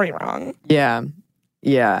a story wrong. Yeah.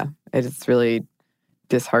 It's really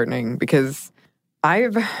disheartening because I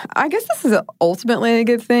guess this is ultimately a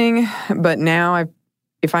good thing, but now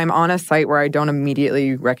if I'm on a site where I don't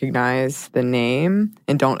immediately recognize the name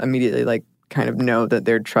and don't immediately like kind of know that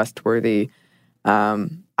they're trustworthy, I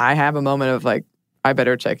have a moment of like, I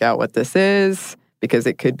better check out what this is because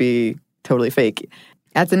it could be totally fake.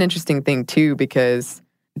 That's an interesting thing too, because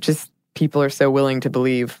just people are so willing to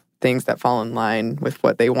believe things that fall in line with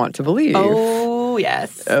what they want to believe. Oh,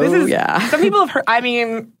 yes. Yeah. Some people have heard, I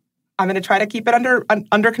mean, I'm going to try to keep it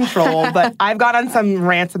under control, but I've gone on some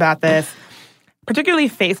rants about this. Particularly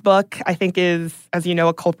Facebook, I think is, as you know,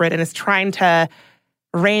 a culprit and is trying to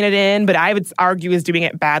rein it in, but I would argue is doing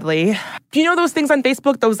it badly. Do you know those things on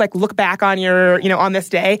Facebook, those like look back on your, you know, on this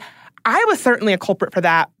day? I was certainly a culprit for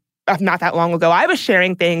that not that long ago. I was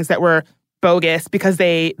sharing things that were bogus because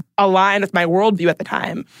they aligned with my worldview at the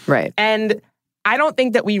time. Right. And I don't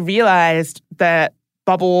think that we realized that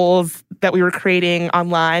bubbles that we were creating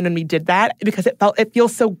online when we did that, because it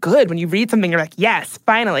feels so good when you read something, you're like, yes,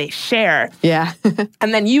 finally, share. Yeah.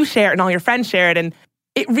 And then you share it and all your friends share it. And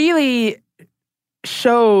it really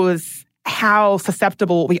shows how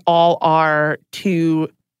susceptible we all are to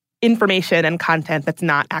information and content that's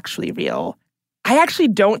not actually real. I actually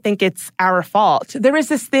don't think it's our fault. There was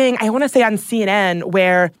this thing, I want to say on CNN,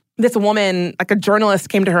 where this woman, like a journalist,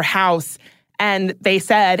 came to her house and they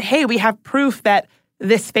said, hey, we have proof that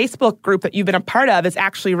this Facebook group that you've been a part of is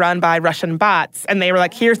actually run by Russian bots. And they were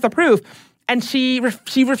like, here's the proof. And she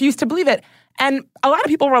refused to believe it. And a lot of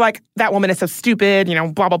people were like, that woman is so stupid, you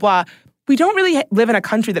know, blah, blah, blah. We don't really live in a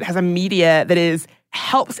country that has a media that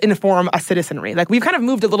helps inform a citizenry. Like, we've kind of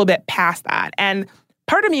moved a little bit past that. And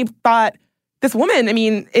part of me thought, this woman, I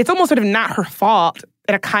mean, it's almost sort of not her fault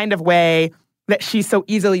in a kind of way that she's so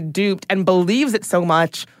easily duped and believes it so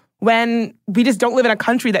much, when we just don't live in a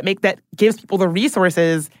country that gives people the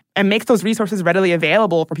resources and makes those resources readily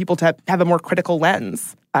available for people to have a more critical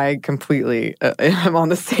lens. I completely am on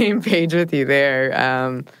the same page with you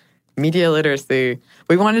there. Media literacy.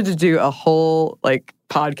 We wanted to do a whole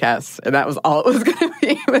podcast, and that was all it was going to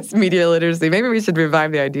be, was media literacy. Maybe we should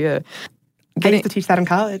revive the idea. I used to teach that in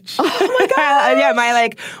college. Oh my God. Yeah,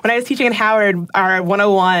 when I was teaching at Howard, our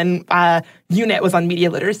 101 unit was on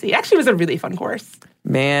media literacy. Actually, it was a really fun course.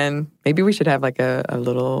 Man, maybe we should have a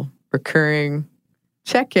little recurring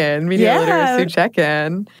check-in, media literacy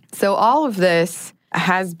check-in. So all of this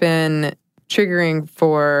has been triggering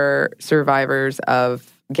for survivors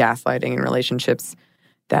of gaslighting and relationships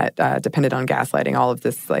that depended on gaslighting. All of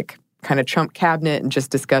this kind of Trump cabinet and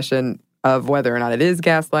just discussion of whether or not it is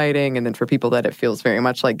gaslighting. And then for people that it feels very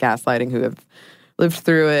much like gaslighting who have lived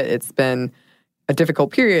through it, it's been a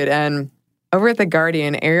difficult period. And over at The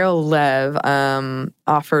Guardian, Ariel Lev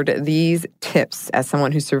offered these tips as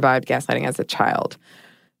someone who survived gaslighting as a child.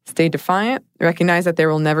 Stay defiant. Recognize that there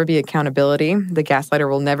will never be accountability. The gaslighter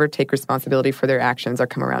will never take responsibility for their actions or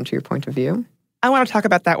come around to your point of view. I want to talk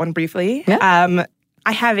about that one briefly. Yeah.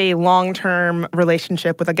 I have a long-term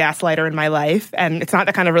relationship with a gaslighter in my life, and it's not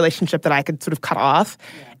the kind of relationship that I could sort of cut off.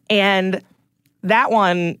 Yeah. And that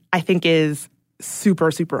one, I think, is super,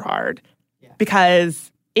 super hard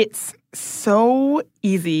because it's so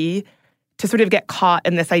easy to sort of get caught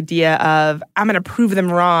in this idea of, I'm going to prove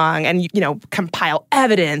them wrong and, compile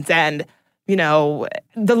evidence. And,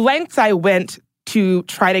 the lengths I went to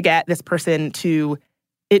try to get this person to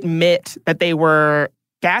admit that they were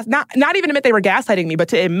not even admit they were gaslighting me, but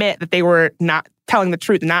to admit that they were not telling the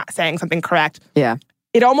truth, not saying something correct. Yeah.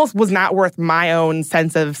 It almost was not worth my own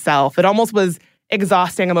sense of self. It almost was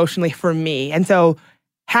exhausting emotionally for me. And so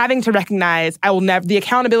having to recognize the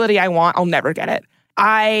accountability I want, I'll never get it.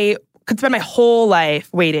 I could spend my whole life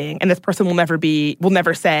waiting, and this person will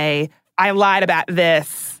never say, I lied about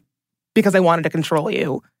this because I wanted to control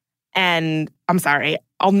you. And I'm sorry,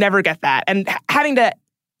 I'll never get that. And having to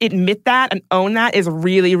admit that and own that is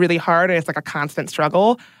really, really hard, and it's a constant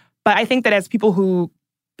struggle. But I think that as people who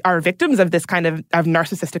are victims of this kind of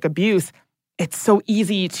narcissistic abuse, it's so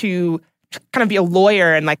easy to kind of be a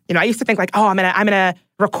lawyer and I used to think I'm gonna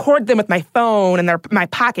record them with my phone in my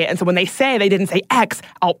pocket, and so when they say they didn't say X,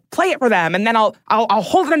 I'll play it for them, and then I'll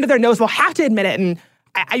hold it under their nose. They'll have to admit it. And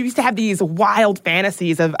I used to have these wild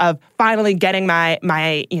fantasies of finally getting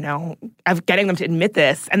of getting them to admit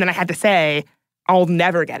this, and then I had to say, I'll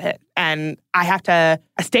never get it. And I have to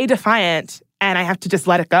stay defiant, and I have to just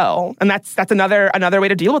let it go. And that's another way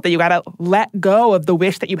to deal with it. You got to let go of the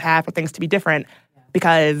wish that you have for things to be different,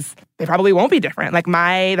 because they probably won't be different.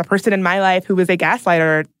 The person in my life who was a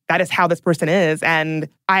gaslighter, that is how this person is. And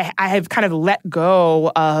I have kind of let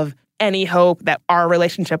go of any hope that our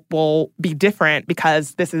relationship will be different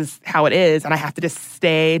because this is how it is. And I have to just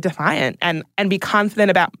stay defiant and be confident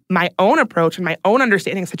about my own approach and my own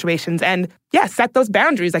understanding of situations. And set those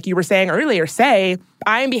boundaries like you were saying earlier. Say,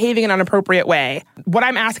 I am behaving in an appropriate way. What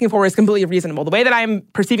I'm asking for is completely reasonable. The way that I'm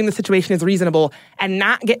perceiving the situation is reasonable, and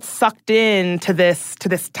not get sucked into this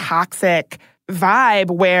toxic vibe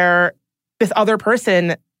where this other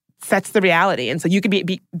person sets the reality. And so you could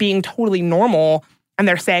be being totally normal, and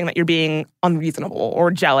they're saying that you're being unreasonable or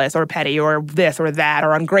jealous or petty or this or that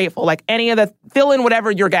or ungrateful. Any of the fill in whatever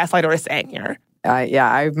your gaslighter is saying here.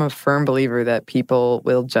 I'm a firm believer that people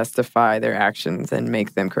will justify their actions and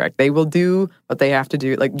make them correct. They will do what they have to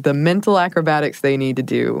do, the mental acrobatics they need to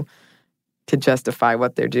do to justify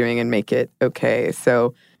what they're doing and make it okay.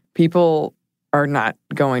 So people are not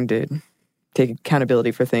going to take accountability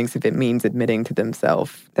for things if it means admitting to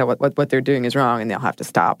themselves that what they're doing is wrong, and they'll have to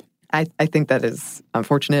stop. I think that is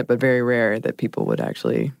unfortunate, but very rare that people would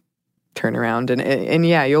actually turn around. And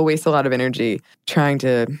you'll waste a lot of energy trying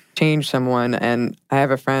to change someone. And I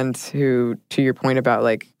have a friend who, to your point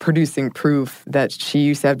about producing proof, that she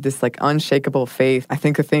used to have this unshakable faith. I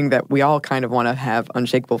think the thing that we all kind of want to have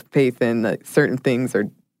unshakable faith in, that certain things are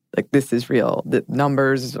this is real. The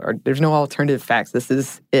numbers are, there's no alternative facts. This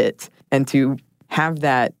is it. And to have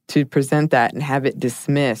that, to present that and have it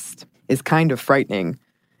dismissed is kind of frightening.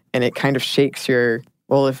 And it kind of shakes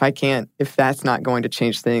if that's not going to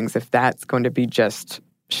change things, if that's going to be just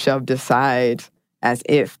shoved aside as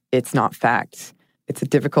if it's not fact, it's a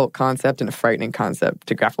difficult concept and a frightening concept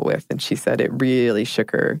to grapple with. And she said it really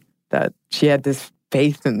shook her that she had this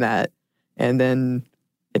faith in that, and then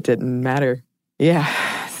it didn't matter. Yeah.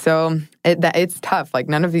 So it's tough.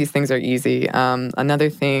 None of these things are easy. Another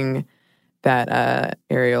thing that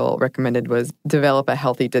Ariel recommended was develop a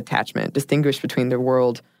healthy detachment, distinguish between the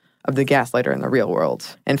world of the gaslighter and the real world.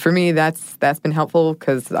 And for me, that's been helpful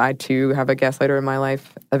because I too have a gaslighter in my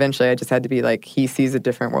life. Eventually, I just had to be he sees a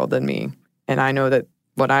different world than me. And I know that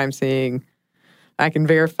what I'm seeing I can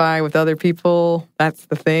verify with other people. That's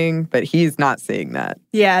the thing. But he's not seeing that.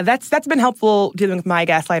 Yeah, that's been helpful dealing with my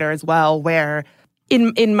gaslighter as well, where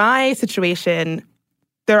in my situation,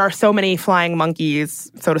 there are so many flying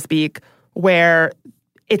monkeys, so to speak, where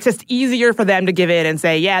it's just easier for them to give in and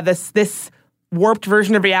say, yeah, this warped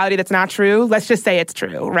version of reality that's not true, let's just say it's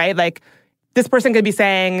true, right? Like, this person could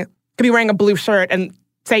be wearing a blue shirt and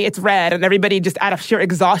say it's red, and everybody just out of sheer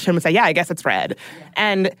exhaustion would say, yeah, I guess it's red. Yeah.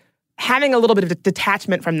 And having a little bit of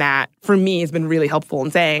detachment from that, for me, has been really helpful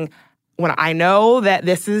in saying, when I know that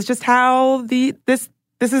this is just how this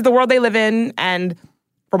is the world they live in, and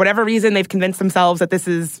for whatever reason, they've convinced themselves that this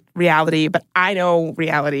is reality, but I know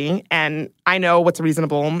reality, and I know what's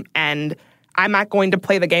reasonable, and I'm not going to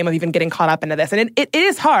play the game of even getting caught up into this. And it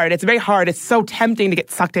is hard. It's very hard. It's so tempting to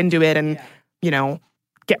get sucked into it and,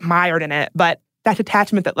 get mired in it. But that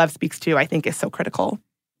detachment that Lev speaks to, I think, is so critical.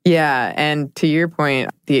 Yeah, and to your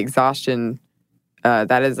point, the exhaustion,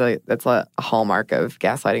 that's a hallmark of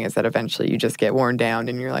gaslighting, is that eventually you just get worn down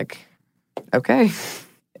and you're like, okay.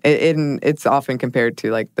 It's often compared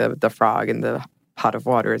to like the frog in the pot of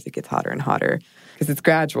water as it gets hotter and hotter, because it's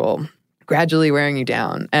gradually wearing you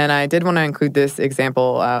down. And I did want to include this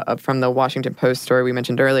example from the Washington Post story we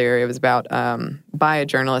mentioned earlier. It was about by a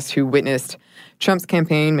journalist who witnessed Trump's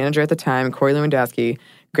campaign manager at the time, Corey Lewandowski,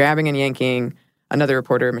 grabbing and yanking another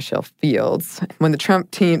reporter, Michelle Fields. When the Trump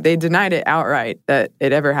team, they denied it outright that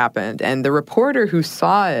it ever happened. And the reporter who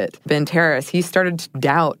saw it, Ben Terrace, he started to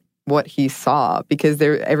doubt what he saw, because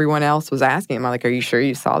everyone else was asking him, like, are you sure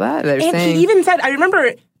you saw that? He even said, I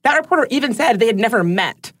remember that reporter even said they had never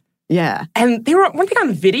met. Yeah. And weren't they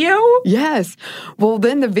on video? Yes. Well,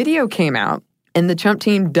 then the video came out and the Trump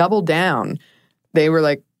team doubled down. They were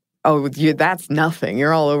like, oh, that's nothing.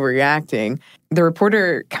 You're all overreacting. The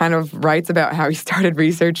reporter kind of writes about how he started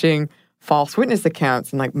researching false witness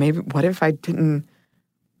accounts and like, maybe what if I didn't,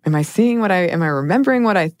 am I remembering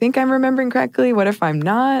what I think I'm remembering correctly? What if I'm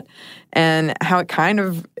not? And how it kind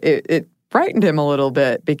of, it frightened him a little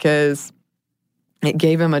bit, because it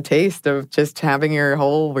gave him a taste of just having your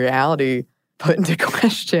whole reality put into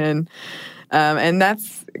question. And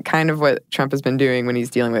that's kind of what Trump has been doing when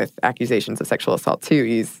he's dealing with accusations of sexual assault, too.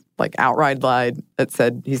 He's like outright lied that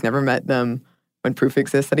said he's never met them when proof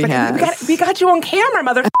exists that he has. We got you on camera,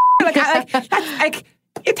 motherfucker.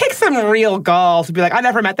 It takes some real gall to be like, I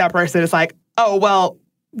never met that person. It's like, oh, well,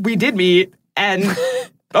 we did meet. And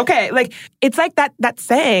okay, like, it's like that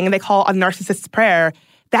saying they call a narcissist's prayer.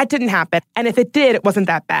 That didn't happen. And if it did, it wasn't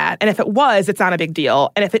that bad. And if it was, it's not a big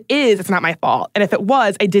deal. And if it is, it's not my fault. And if it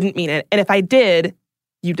was, I didn't mean it. And if I did,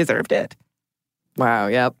 you deserved it. Wow,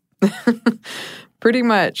 yep. Pretty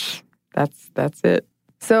much. That's it.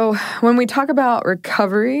 So when we talk about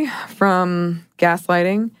recovery from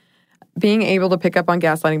gaslighting, being able to pick up on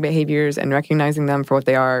gaslighting behaviors and recognizing them for what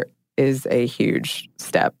they are is a huge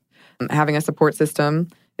step. Having a support system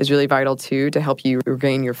is really vital, too, to help you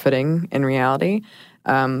regain your footing in reality.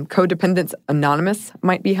 Codependence Anonymous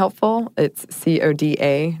might be helpful. It's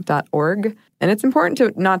CODA.org. And it's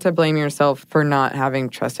important not to blame yourself for not having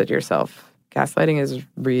trusted yourself. Gaslighting is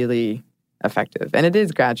really effective, and it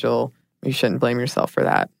is gradual. You shouldn't blame yourself for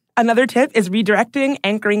that. Another tip is redirecting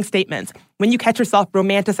anchoring statements. When you catch yourself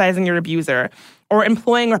romanticizing your abuser or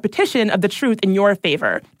employing repetition of the truth in your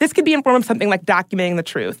favor. This could be in form of something like documenting the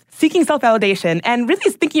truth, seeking self-validation, and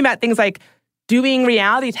really thinking about things like doing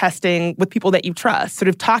reality testing with people that you trust, sort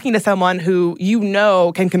of talking to someone who you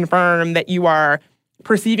know can confirm that you are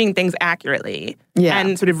perceiving things accurately,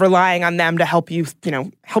 and sort of relying on them to help you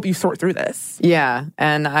sort through this. Yeah,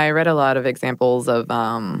 and I read a lot of examples of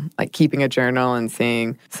like keeping a journal and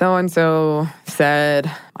saying, so-and-so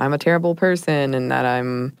said I'm a terrible person and that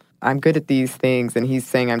I'm good at these things, and he's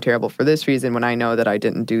saying I'm terrible for this reason when I know that I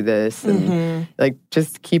didn't do this. And like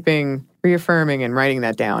just reaffirming and writing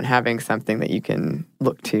that down, having something that you can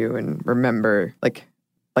look to and remember, like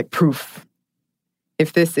proof.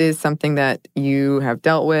 If this is something that you have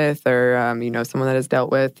dealt with, or someone that has dealt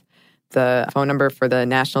with, the phone number for the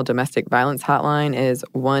National Domestic Violence Hotline is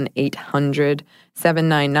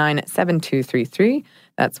 1-800-799-7233.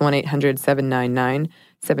 That's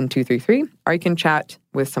 1-800-799-7233. Or you can chat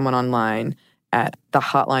with someone online at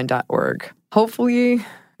thehotline.org. Hopefully,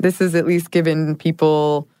 this has at least given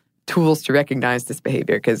people tools to recognize this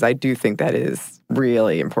behavior, because I do think that is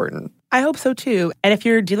really important. I hope so, too. And if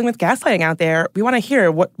you're dealing with gaslighting out there, we want to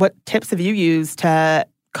hear what tips have you used to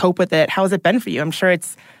cope with it? How has it been for you? I'm sure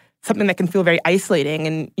it's something that can feel very isolating,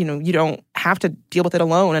 and, you don't have to deal with it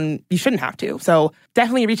alone, and you shouldn't have to. So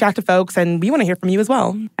definitely reach out to folks, and we want to hear from you as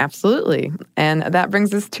well. Absolutely. And that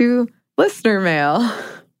brings us to listener mail.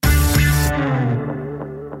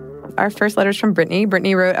 Our first letter is from Brittany.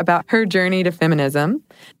 Brittany wrote about her journey to feminism.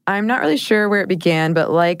 I'm not really sure where it began, but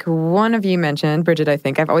like one of you mentioned, Bridget, I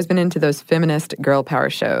think, I've always been into those feminist girl power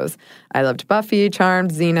shows. I loved Buffy, Charmed,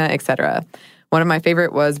 Xena, etc. One of my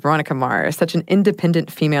favorite was Veronica Mars, such an independent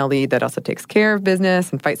female lead that also takes care of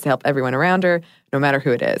business and fights to help everyone around her, no matter who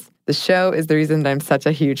it is. The show is the reason that I'm such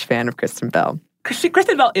a huge fan of Kristen Bell.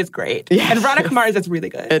 Kristen Bell is great. Yes. And Veronica Mars is really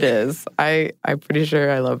good. It is. I'm pretty sure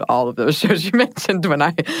I loved all of those shows you mentioned when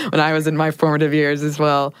I was in my formative years as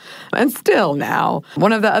well. And still now.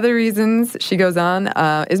 One of the other reasons she goes on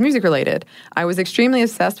is music related. I was extremely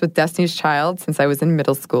obsessed with Destiny's Child since I was in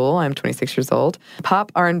middle school. I'm 26 years old.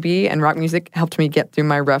 Pop, R&B, and rock music helped me get through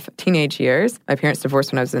my rough teenage years. My parents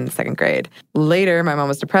divorced when I was in second grade. Later, my mom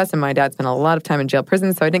was depressed and my dad spent a lot of time in jail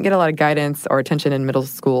prison, so I didn't get a lot of guidance or attention in middle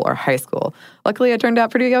school or high school. Luckily, I turned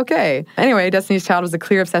out pretty okay. Anyway, Destiny's Child was a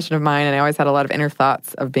clear obsession of mine, and I always had a lot of inner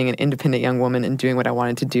thoughts of being an independent young woman and doing what I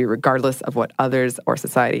wanted to do, regardless of what others or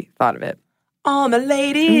society thought of it. All the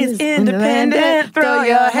ladies independent, throw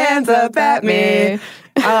your hands up at me.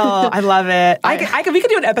 Oh, I love it. We could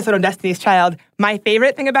do an episode on Destiny's Child. My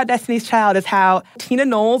favorite thing about Destiny's Child is how Tina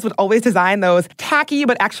Knowles would always design those tacky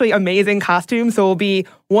but actually amazing costumes. So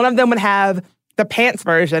one of them would have the pants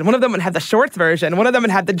version, one of them would have the shorts version, one of them would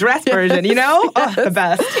have the dress version, you know? Yes. Oh, the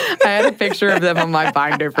best. I had a picture of them on my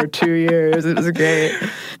binder for 2 years. It was great.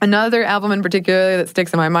 Another album in particular that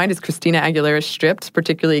sticks in my mind is Christina Aguilera's Stripped,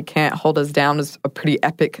 particularly Can't Hold Us Down was a pretty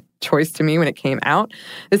epic choice to me when it came out.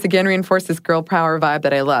 This again reinforced this girl power vibe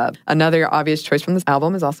that I love. Another obvious choice from this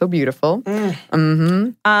album is also Beautiful. Sang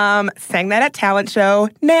that at talent show.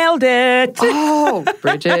 Nailed it. Oh,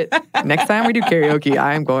 Bridget, next time we do karaoke,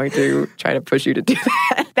 I'm going to try to push you to do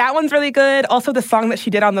that. That one's really good. Also, the song that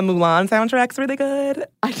she did on the Mulan soundtrack's really good.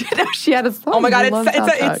 I didn't know she had a song. Oh my God,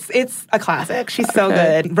 it's a classic. She's so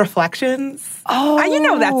good. Reflections. Oh, you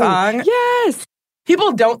know that song. Yes.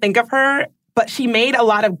 People don't think of her, but she made a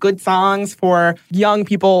lot of good songs for young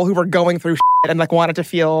people who were going through shit and like wanted to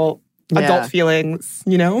feel adult feelings,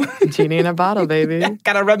 you know? Genie in a bottle, baby.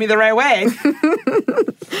 Gotta rub me the right way.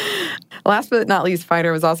 Last but not least,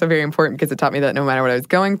 Fighter was also very important because it taught me that no matter what I was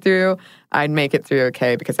going through, I'd make it through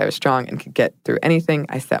okay because I was strong and could get through anything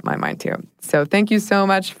I set my mind to. So thank you so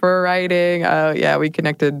much for writing. We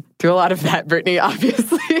connected to a lot of that, Brittany,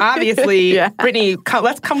 obviously. Obviously. Yeah. Brittany,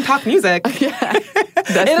 let's come talk music. Yeah.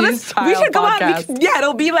 Destiny's Child we should go podcast. out.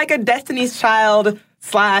 It'll be like a Destiny's Child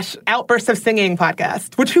 / Outbursts of Singing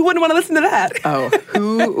podcast, which who wouldn't want to listen to that? Oh,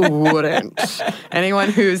 who wouldn't? Anyone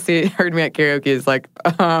who's heard me at karaoke is like,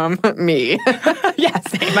 me. Yes,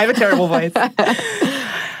 I have a terrible voice.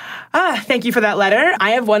 Thank you for that letter.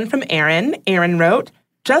 I have one from Aaron. Aaron wrote,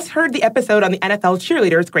 just heard the episode on the NFL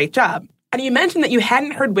cheerleaders. Great job. And you mentioned that you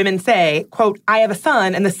hadn't heard women say, quote, I have a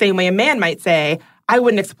son in the same way a man might say, I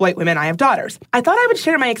wouldn't exploit women, I have daughters. I thought I would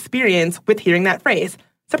share my experience with hearing that phrase.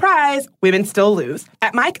 Surprise, women still lose.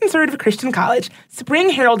 At my conservative Christian college, Spring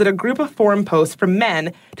heralded a group of forum posts from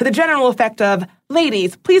men to the general effect of,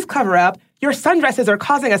 ladies, please cover up. Your sundresses are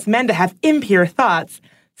causing us men to have impure thoughts.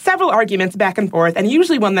 Several arguments back and forth, and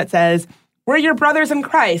usually one that says, we're your brothers in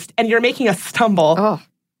Christ, and you're making us stumble. Oh.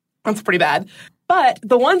 That's pretty bad. But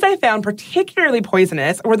the ones I found particularly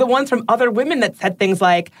poisonous were the ones from other women that said things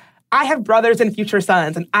like, I have brothers and future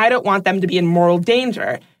sons, and I don't want them to be in moral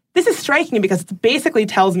danger. This is striking because it basically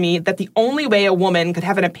tells me that the only way a woman could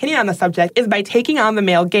have an opinion on the subject is by taking on the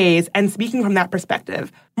male gaze and speaking from that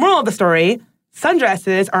perspective. Moral of the story,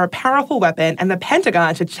 sundresses are a powerful weapon, and the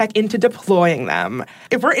Pentagon should check into deploying them.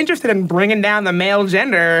 If we're interested in bringing down the male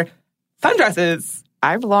gender, sundresses.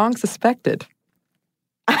 I've long suspected.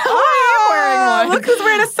 Oh, look who's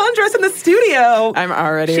wearing a sundress in the studio. I'm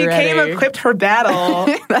already ready. She came equipped for battle.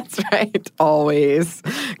 That's right. Always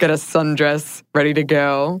got a sundress ready to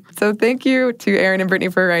go. So thank you to Aaron and Brittany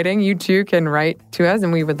for writing. You too can write to us,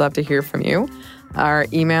 and we would love to hear from you. Our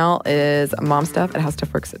email is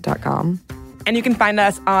momstuff@howstuffworks.com. And you can find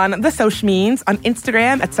us on the social means, on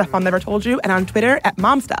Instagram at Stuff Mom Never Told You, and on Twitter at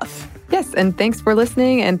MomStuff. Yes, and thanks for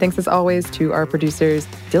listening, and thanks as always to our producers,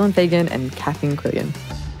 Dylan Fagan and Kathleen Quillian.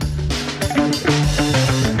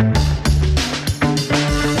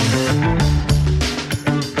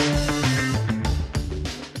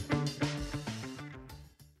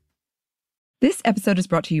 This episode is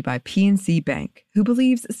brought to you by PNC Bank, who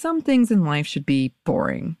believes some things in life should be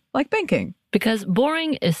boring, like banking. Because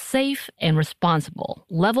boring is safe and responsible,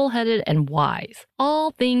 level-headed and wise.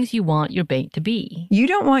 All things you want your bank to be. You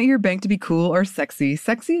don't want your bank to be cool or sexy.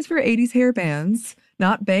 Sexy is for 80s hair bands,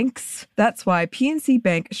 not banks. That's why PNC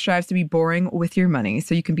Bank strives to be boring with your money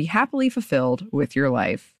so you can be happily fulfilled with your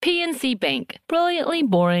life. PNC Bank, brilliantly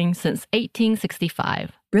boring since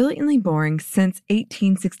 1865. Brilliantly Boring Since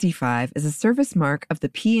 1865 is a service mark of the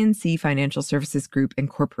PNC Financial Services Group,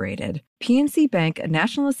 Incorporated. PNC Bank, a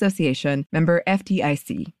National Association, member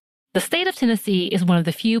FDIC. The state of Tennessee is one of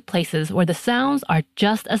the few places where the sounds are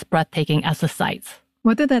just as breathtaking as the sights.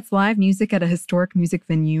 Whether that's live music at a historic music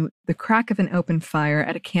venue, the crack of an open fire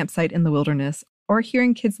at a campsite in the wilderness, or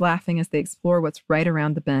hearing kids laughing as they explore what's right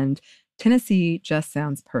around the bend, Tennessee just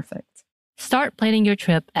sounds perfect. Start planning your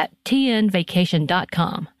trip at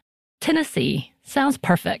tnvacation.com. Tennessee sounds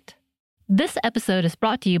perfect. This episode is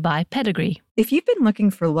brought to you by Pedigree. If you've been looking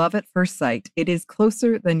for love at first sight, it is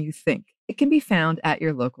closer than you think. It can be found at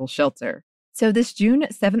your local shelter. So this June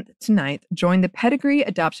 7th to 9th, join the Pedigree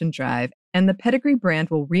Adoption Drive, and the Pedigree brand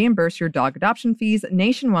will reimburse your dog adoption fees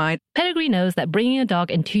nationwide. Pedigree knows that bringing a dog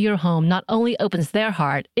into your home not only opens their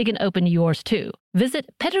heart, it can open yours too. Visit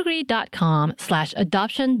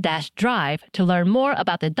pedigree.com/adoption-drive to learn more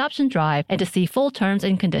about the adoption drive and to see full terms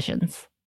and conditions.